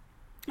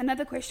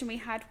 Another question we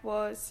had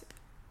was,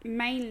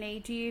 mainly,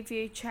 do you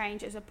view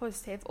change as a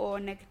positive or a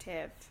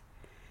negative?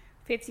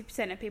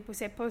 50% of people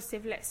said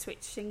positive, let's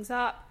switch things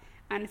up.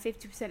 And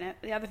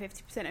the other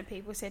 50% of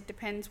people said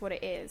depends what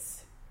it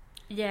is.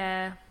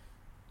 Yeah.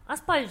 I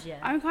suppose, yeah.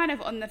 I'm kind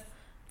of on the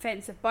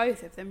fence of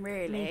both of them,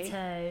 really. Me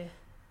too.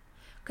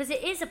 Because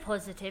it is a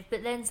positive,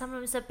 but then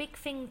sometimes a big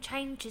thing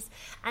changes,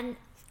 and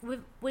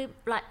we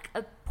like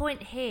a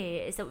point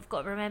here is that we've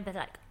got to remember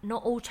like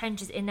not all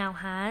change is in our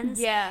hands.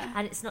 Yeah.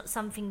 And it's not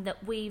something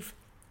that we've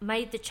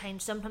made the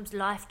change. Sometimes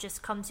life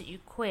just comes at you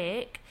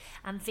quick,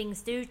 and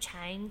things do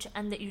change,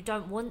 and that you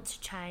don't want to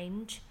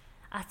change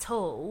at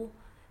all.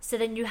 So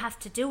then you have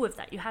to deal with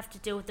that. You have to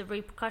deal with the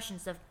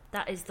repercussions of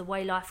that. Is the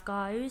way life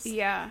goes.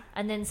 Yeah.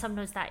 And then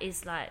sometimes that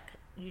is like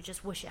you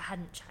just wish it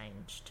hadn't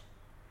changed.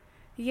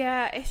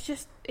 Yeah,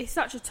 it's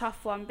such a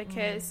tough one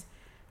because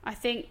I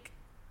think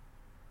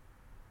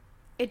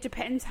it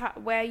depends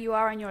where you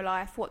are in your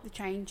life, what the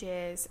change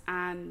is,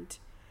 and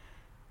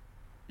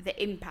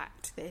the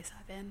impact that it's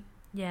having.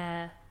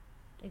 Yeah,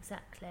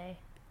 exactly.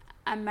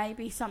 And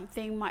maybe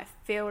something might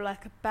feel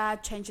like a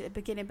bad change at the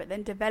beginning, but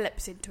then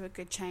develops into a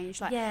good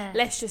change. Like,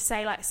 let's just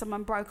say like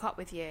someone broke up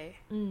with you.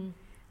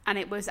 And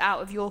it was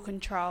out of your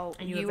control,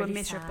 and you were really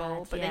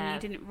miserable, but then you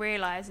didn't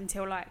realise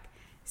until like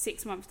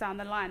 6 months down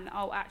the line,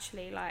 oh,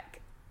 actually,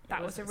 like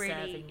that was a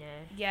really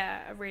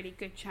a really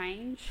good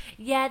change.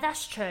 Yeah,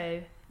 that's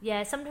true.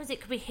 Yeah, sometimes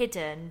it could be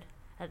hidden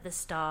at the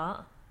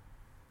start,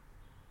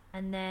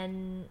 and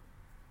then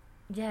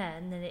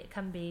it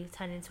can be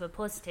turned into a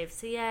positive.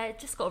 So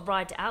just got to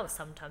ride it out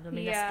sometimes. I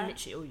mean, that's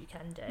literally all you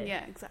can do.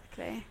 Yeah,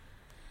 exactly.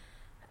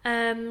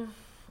 And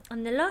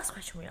the last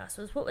question we asked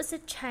was, what was a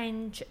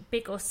change,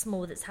 big or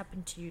small, that's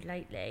happened to you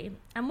lately?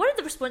 And one of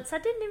the responses I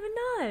didn't even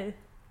know.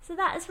 So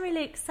that is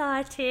really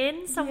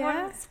exciting.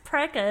 Someone's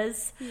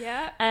preggers.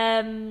 Yeah.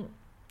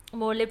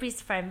 More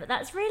Libby's friend, but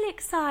that's really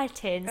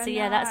exciting. So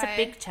that's a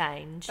big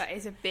change. That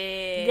is a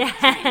big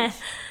change.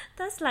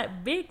 That's like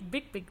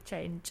big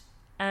change.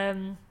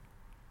 Another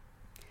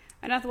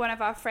one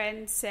of our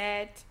friends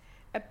said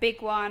a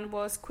big one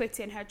was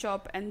quitting her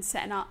job and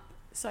setting up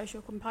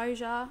social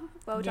composure.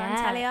 Well done,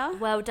 Talia.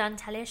 Well done,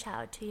 Talia. Shout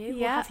out to you.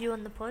 We'll have you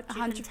on the pod.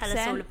 You 100%. Can tell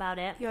us all about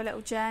it. Your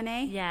little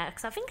journey. Yeah,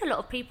 because I think a lot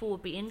of people will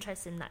be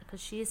interested in that because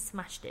she has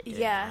smashed it.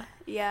 Yeah,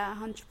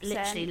 100%.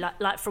 Literally,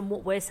 like from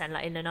what we're saying,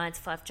 like in a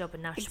 9-to-5 job,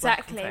 and now she's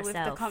exactly working for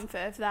herself. With the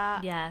comfort of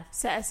that. Yeah,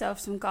 set herself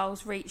some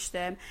goals, reach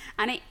them,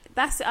 and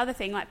that's the other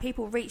thing. Like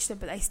people reach them,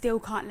 but they still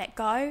can't let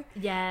go.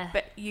 Yeah,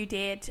 but you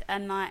did,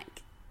 and like.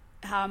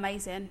 How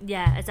amazing.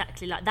 Yeah,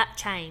 exactly. Like that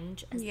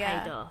change has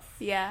paid off.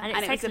 Yeah,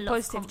 and it was a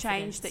positive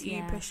change that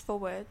you pushed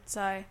forward.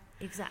 So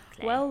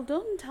exactly. Well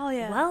done,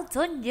 Talia. Well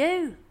done,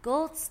 you.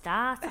 Gold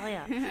star,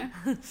 Talia.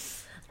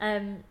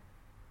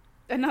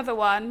 Another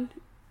one,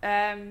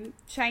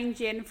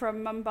 changing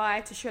from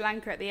Mumbai to Sri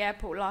Lanka at the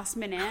airport last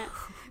minute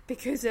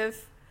because of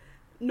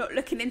not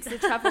looking into the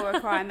travel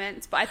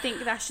requirements. But I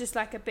think that's just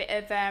like a bit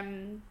of,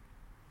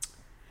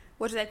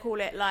 what do they call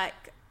it?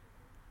 Like,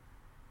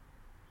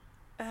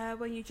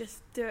 when you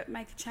just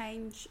make a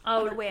change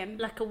on a whim.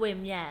 Like a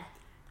whim, yeah.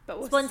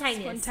 But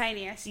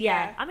spontaneous,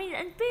 yeah. I mean,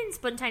 and being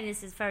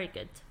spontaneous is very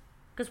good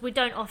because we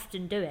don't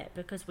often do it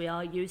because we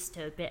are used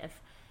to a bit of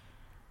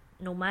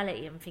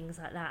normality and things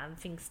like that, and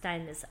things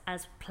staying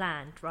as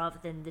planned rather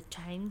than the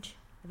change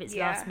if it's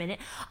last minute.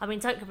 I mean,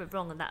 don't get me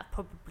wrong, and that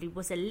probably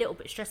was a little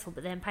bit stressful,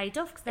 but then paid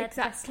off because they had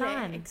the best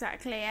time.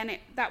 Exactly, and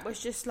that was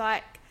just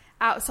like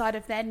outside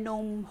of their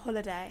norm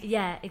holiday.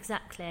 Yeah,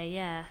 exactly,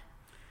 yeah.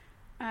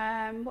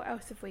 What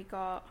else have we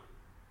got?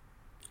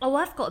 Oh,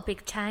 I've got a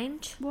big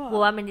change. What?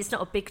 Well, I mean, it's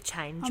not a big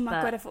change. Oh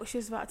my God, I thought she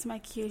was about to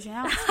make a huge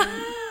announcement.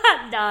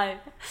 No.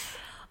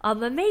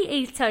 I'm a meat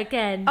eater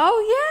again.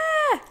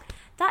 Oh, yeah.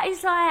 That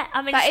is like,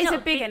 I mean, it's not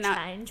a big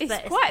change.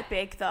 It's quite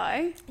big,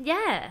 though.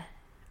 Yeah.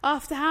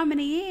 After how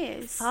many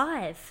years?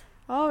 5.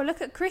 Oh,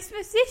 look at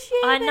Christmas this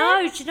year. I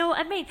know. Do you know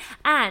what I mean?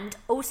 And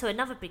also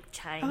another big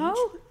change.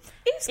 Oh,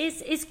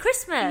 is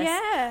Christmas.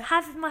 Yeah.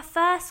 Having my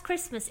first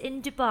Christmas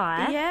in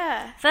Dubai.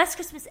 Yeah. First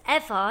Christmas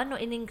ever, not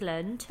in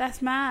England.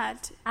 That's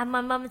mad. And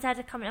my mum and dad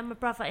are coming, and my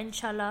brother,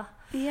 inshallah.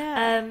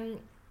 Yeah.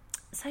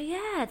 So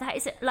yeah, that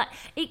is it. Like,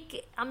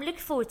 I'm looking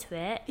forward to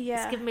it.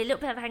 Yeah. It's giving me a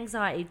little bit of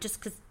anxiety just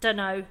because I don't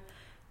know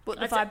what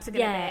the vibes are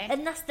going to be.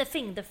 And that's the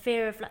thing, the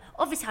fear of, like,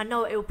 obviously I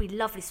know it will be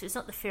lovely, so it's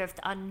not the fear of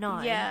the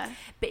unknown. Yeah.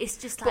 But it's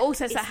just like, but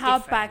also it's like, how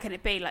different. bad can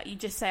it be? Like, you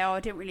just say, oh, I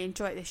didn't really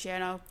enjoy it this year,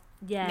 and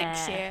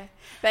next year.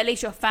 But at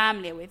least your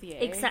family are with you.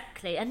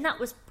 Exactly. And that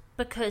was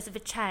because of a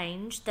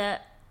change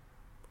that,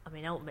 I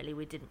mean, ultimately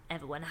we didn't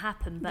ever want to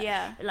happen, but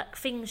like,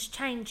 things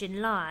change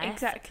in life.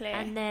 Exactly.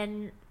 And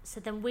then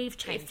we've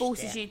changed. It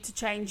forces you to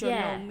change your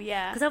norm,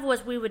 because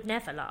otherwise we would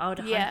never, like, I would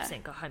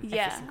 100% go home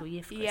every single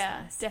year for Christmas.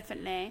 Yeah,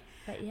 definitely.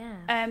 But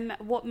yeah.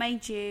 What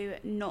made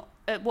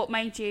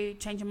you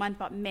change your mind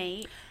about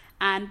meat,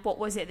 and what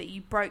was it that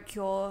you broke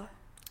your...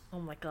 Oh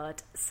my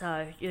God.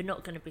 So you're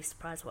not going to be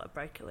surprised what I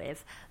broke it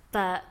with,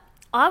 but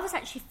I was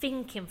actually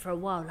thinking for a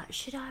while, like,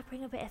 should I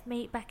bring a bit of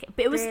meat back?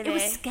 But it was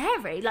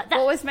scary. Like, that.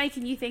 What was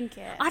making you think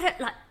it? I don't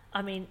like.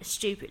 I mean,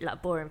 stupid,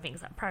 like, boring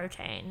things like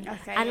protein.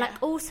 Okay. And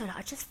like, also, like,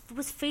 I just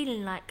was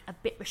feeling like a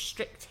bit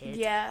restricted.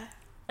 Yeah.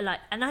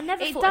 Like, and I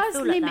never it thought I'd does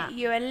feel limit like that.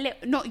 you a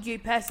little, not you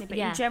personally, but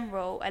in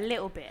general, a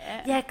little bit.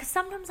 Yeah, because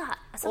sometimes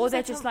or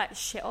they're just like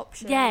shit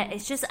options. Yeah,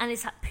 it's just, and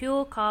it's like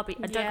pure carb.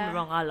 Don't get me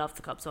wrong, I love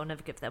the carbs, so I'll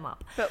never give them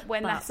up. But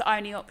when that's the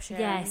only option,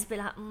 yeah, it's a bit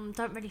like,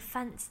 don't really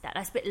fancy that.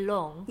 That's a bit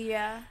long.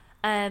 Yeah.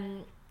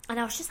 And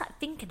I was just like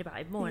thinking about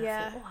it more, and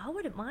I thought, I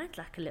wouldn't mind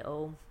like a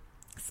little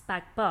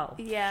spag bowl.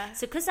 Yeah.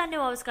 So because I knew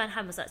I was going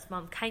home, I was like,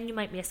 Mum, can you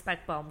make me a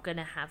spag bowl? I'm going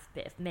to have a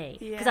bit of meat.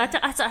 Because I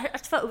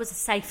just felt it was a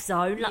safe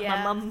zone, like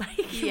my mum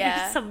making me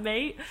some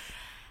meat.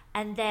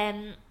 And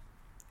then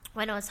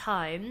when I was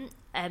home,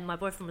 my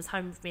boyfriend was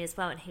home with me as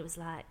well, and he was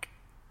like,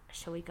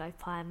 shall we go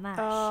pie and mash?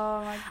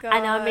 Oh my God.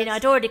 And I mean,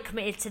 I'd already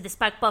committed to the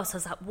spag bowl, so I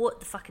was like, what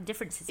the fucking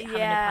difference is it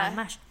having a pie and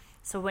mash?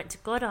 So I went to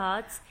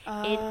Goddard's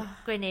in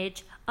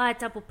Greenwich. I had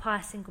double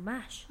pie, single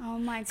mash. Oh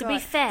my God. To be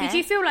fair, did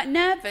you feel like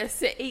nervous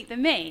to eat the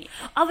meat?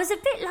 I was a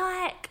bit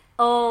like,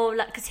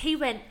 because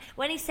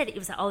when he said it, he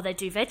was like, oh, they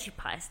do veggie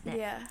pies.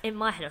 Yeah. In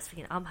my head, I was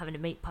thinking, I'm having a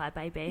meat pie,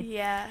 baby.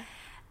 Yeah.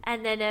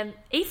 And then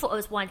he thought I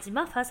was winding him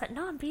up. I was like,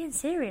 no, I'm being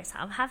serious.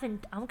 I'm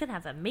gonna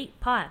have a meat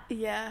pie.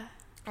 Yeah.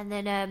 And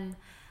then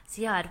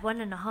so yeah, I had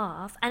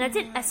 1.5, and I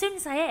didn't. As soon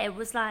as I ate it, it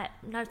was like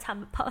no time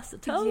had passed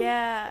at all.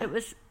 Yeah. It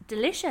was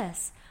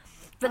delicious.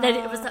 But then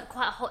it was like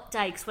quite a hot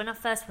day, because when I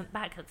first went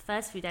back, the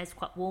first few days were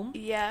quite warm.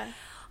 Yeah.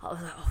 I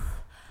was like,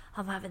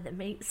 I'm having the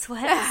meat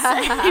sweats.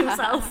 He was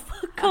like, oh,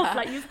 fuck off.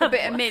 Like, you've had a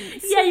bit of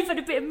mince. Yeah, you've had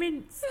a bit of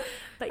mince.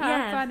 But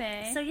yeah.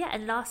 Funny. So yeah,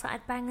 and last night I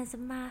had bangers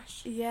and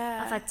mash.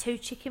 Yeah. I've had 2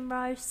 chicken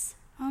roasts.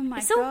 Oh my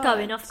God. It's all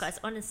going off, guys,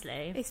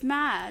 honestly. It's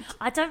mad.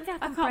 I don't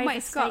think I can brave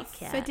a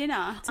steak yet. For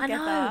dinner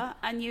together,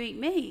 and you eat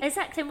meat.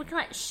 Exactly, and we can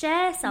like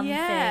share something.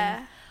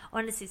 Yeah.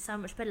 Honestly, so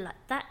much better. Like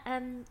that, I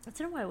don't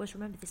know why I always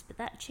remember this, but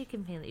that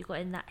chicken thing that you got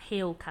in that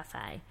Hill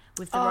cafe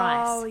with the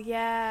rice. Oh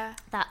yeah.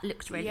 That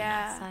looked really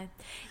nice. So,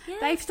 yeah.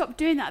 They've stopped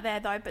doing that there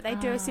though, but they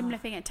do a similar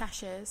thing at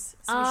Tasha's.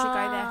 So we should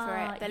go there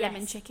for it. The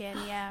lemon chicken,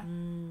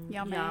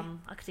 yummy.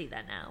 Yum. I could eat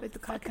that now. With the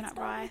coconut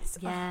rice.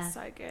 Yeah. Oh,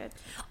 so good.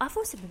 I've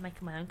also been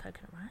making my own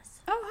coconut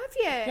rice. Oh, have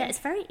you? Yeah, it's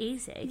very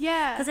easy.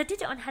 Yeah. Because I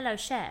did it on Hello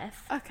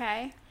Chef.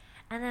 Okay.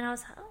 And then I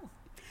was like,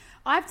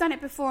 I've done it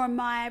before on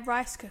my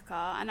rice cooker,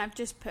 and I've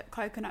just put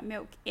coconut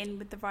milk in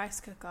with the rice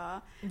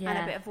cooker and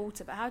a bit of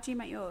water. But how do you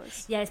make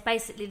yours? Yeah, it's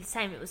basically the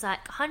same. It was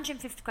like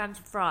 150 grams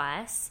of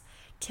rice,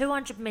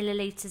 200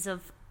 millilitres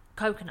of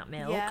coconut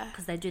milk,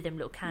 because they do them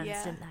little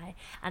cans, don't they?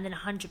 And then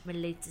 100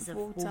 millilitres of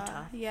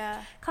water.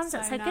 Yeah. Comes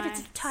out so good. I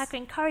did Thai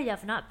green curry the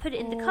other night, put it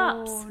in the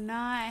cups. Oh,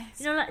 nice.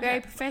 You know, like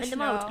very professional. In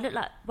the mould, it looked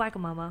like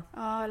Wagamama.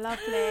 Oh,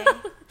 lovely.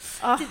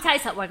 It didn't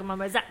taste like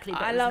Wagamama exactly,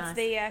 but I it was love nice.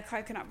 the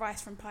coconut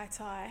rice from Pai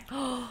Thai.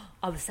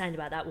 I was saying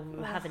about that when we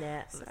were having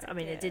it. So I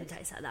mean, good. it didn't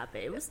taste like that,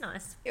 but it was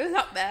nice. It was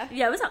up there.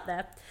 Yeah, it was up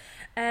there.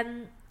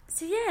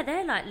 So yeah,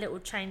 they're like little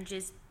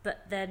changes,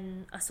 but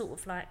then are sort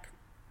of like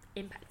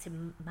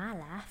impacting my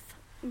life.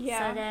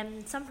 Yeah. So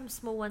then sometimes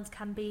small ones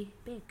can be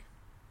big.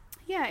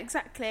 Yeah,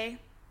 exactly.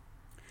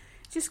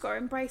 Just got to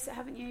embrace it,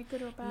 haven't you?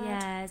 Good or bad.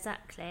 Yeah,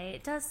 exactly.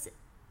 It does.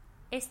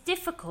 It's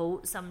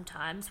difficult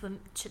sometimes when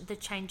the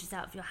change is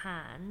out of your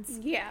hands.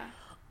 Yeah.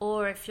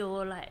 Or if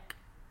you're like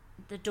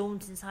the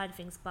daunting side of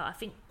things. But I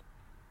think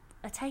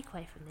a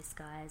takeaway from this,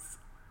 guys,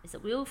 is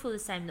that we all feel the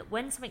same. That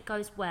when something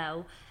goes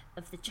well,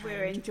 of the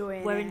change,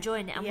 we're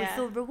enjoying it, and we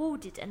feel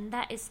rewarded, and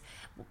that is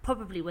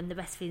probably one of the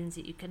best feelings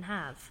that you can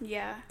have.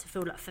 Yeah. To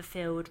feel like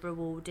fulfilled,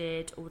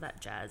 rewarded, all that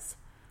jazz.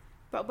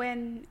 But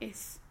when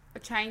it's a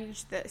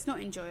change that's not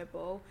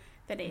enjoyable,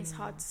 then it is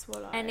hard to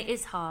swallow. And it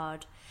is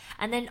hard.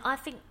 And then I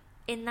think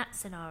in that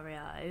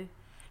scenario,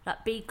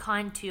 like, be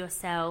kind to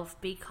yourself,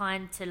 be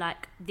kind to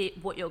like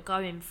what you're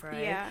going through.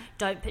 Yeah.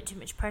 Don't put too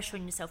much pressure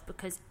on yourself,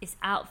 because it's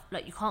out,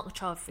 like, you can't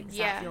control things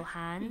out of your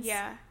hands.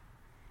 Yeah.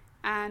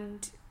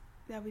 And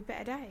there'll be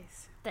better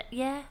days. That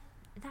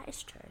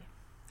is true.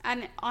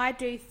 And I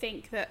do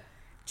think that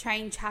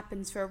change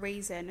happens for a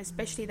reason,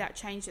 especially that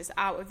change that's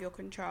out of your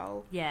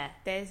control. Yeah.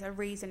 There's a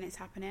reason it's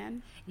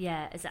happening.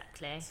 Yeah,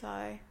 exactly.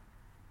 So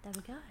there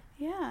we go.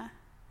 Yeah.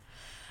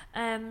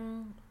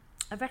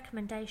 A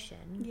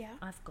recommendation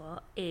I've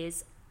got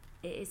is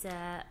It is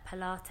a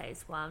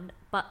Pilates one,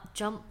 but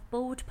jump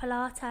board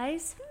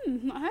Pilates.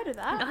 Not heard of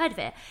that. Not heard of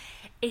it.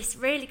 It's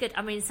really good.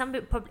 I mean, some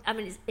people probably. I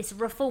mean, it's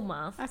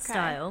reformer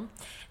style.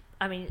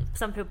 I mean,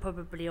 some people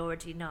probably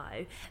already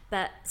know,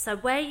 but so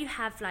where you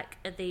have like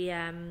the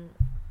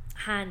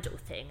handle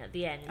thing at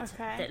the end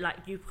that like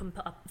you can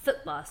put up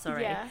foot bar,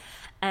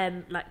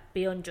 like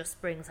beyond your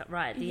springs, like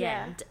right at the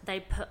end, they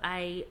put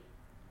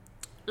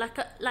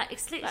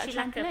it's literally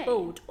like a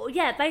board, or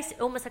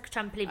basically almost like a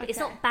trampoline, but it's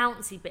not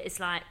bouncy, but it's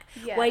like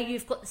where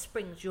you've got the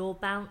springs, you're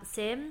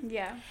bouncing,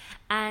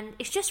 and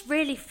it's just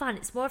really fun.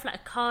 It's more of like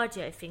a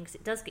cardio thing because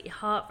it does get your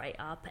heart rate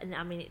up, and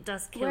I mean it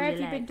does kill your legs.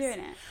 Where have you been doing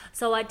it?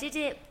 So I did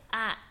it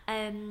at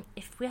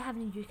if we're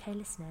having UK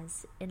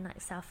listeners in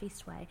like South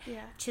East Way,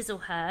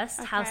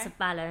 Chislehurst, House of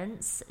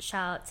Balance,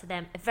 shout out to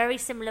them. Very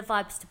similar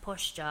vibes to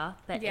Posture,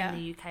 but in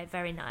the UK,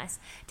 very nice.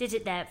 Did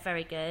it there,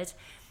 very good.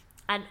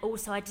 And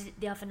also I did it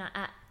the other night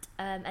at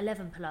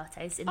 11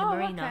 Pilates in the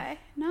marina. Okay,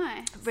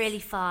 nice. Really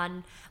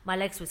fun. My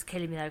legs was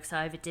killing me though because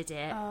I overdid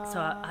it, so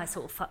I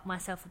sort of fucked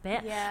myself a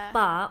bit.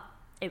 But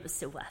it was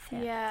still worth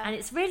it. And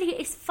it's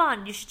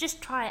fun. You should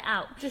just try it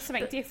out. Just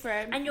something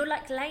different. And you're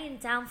like laying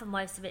down for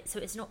most of it, so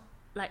it's not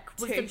like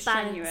with the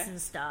balance and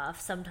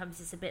stuff.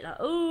 Sometimes it's a bit like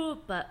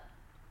but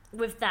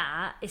with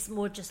that, it's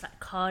more just like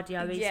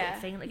cardio-y sort of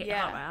thing, like get your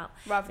heart rate out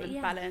rather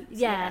than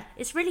balance.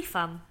 It's really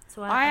fun.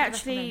 So I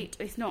actually,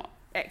 it's not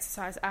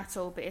exercise at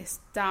all, but it's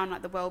down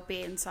like the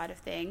well-being side of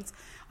things.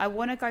 I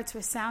want to go to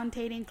a sound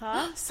healing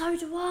class. So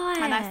do I.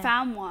 And I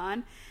found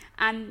one,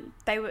 and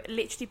they were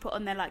literally put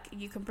on there like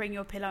you can bring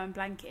your pillow and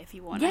blanket if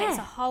you want. And it's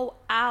a whole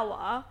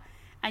hour,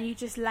 and you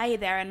just lay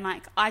there, and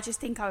like I just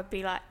think I would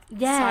be like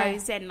so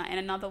zen, like in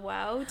another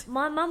world.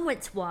 My mum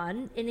went to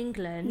one in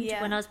England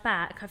when I was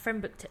back. Her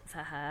friend booked it for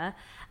her,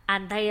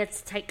 and they had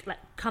to take like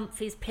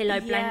comfy's pillow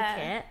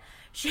blanket.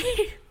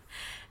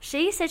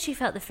 She said she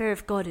felt the fear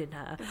of God in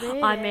her.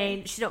 Really? I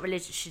mean, she's not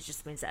religious, she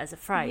just means it as a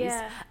phrase.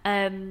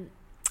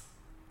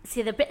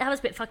 See, that was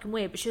a bit fucking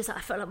weird, but she was like,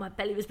 I felt like my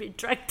belly was being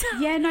dragged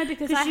down. Yeah, no,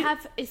 because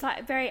it's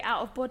like very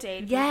out of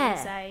body.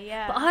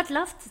 Say, but I'd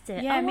love to do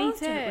it. Yeah, me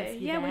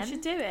too. We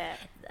should do it.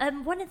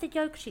 One of the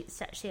yoga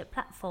sheets actually at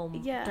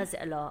Platform does it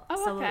a lot.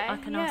 Oh, okay. So I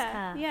can ask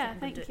her. Yeah,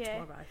 thank you.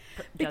 Tomorrow.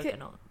 Yoga,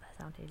 not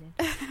sound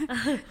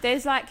healing.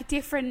 There's like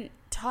different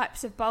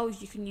types of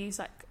bowls you can use.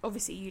 Like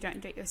obviously you don't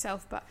do it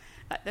yourself, but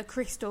like the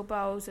crystal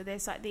bowls, or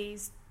there's like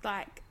these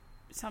like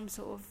some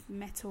sort of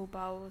metal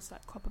bowls,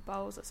 like copper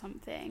bowls or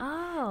something.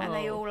 And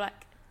they all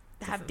like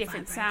have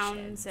different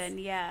sounds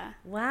and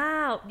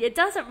wow, it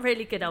does look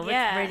really good. I would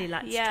really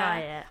like to try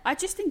it. I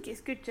just think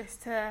it's good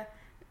just to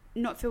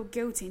not feel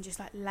guilty and just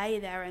like lay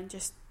there and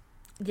just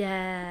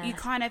you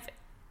kind of,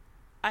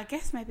 I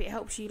guess maybe it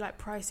helps you like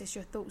process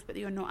your thoughts, but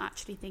you're not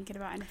actually thinking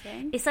about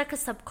anything. It's like a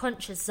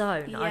subconscious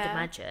zone, I'd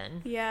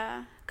imagine.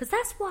 Yeah. Because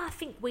that's why I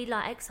think we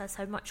like exercise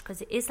so much,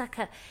 because it is like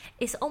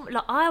it's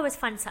like I always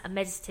find it's like a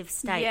meditative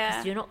state,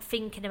 because you're not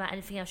thinking about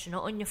anything else, you're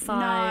not on your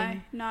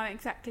phone. No,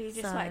 exactly. You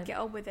just like get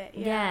on with it.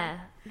 Yeah.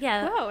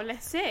 Well,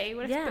 let's see.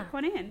 Let's book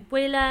one in.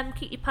 We'll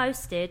keep you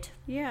posted.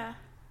 Yeah.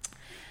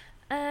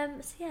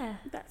 So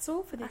that's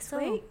all for this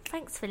week.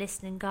 Thanks for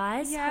listening,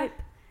 guys. Yeah.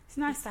 It's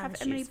nice to have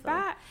Emily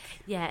back.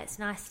 Yeah, it's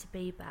nice to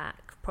be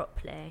back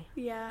properly.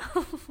 Yeah.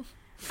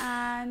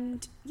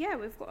 And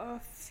we've got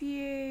a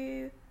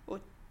few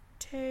or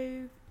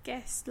 2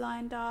 guests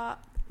lined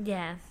up.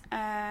 Yeah.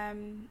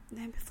 Then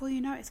before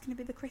you know it, it's going to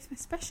be the Christmas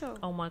special.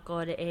 Oh my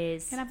God, it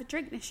is. Gonna have a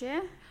drink this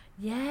year.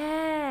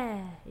 Yeah.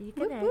 Are you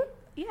gonna? Whoop, whoop.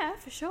 Yeah,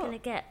 for sure. Gonna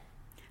get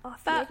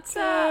off That's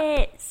your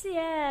tits.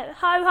 Yeah.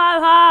 Ho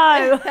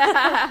ho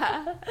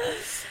ho.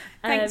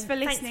 Thanks for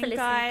listening,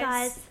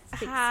 guys.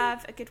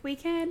 Have a good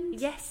weekend.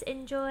 Yes,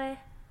 enjoy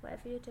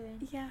whatever you're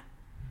doing. Yeah.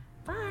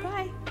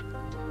 Bye.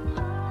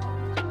 Bye.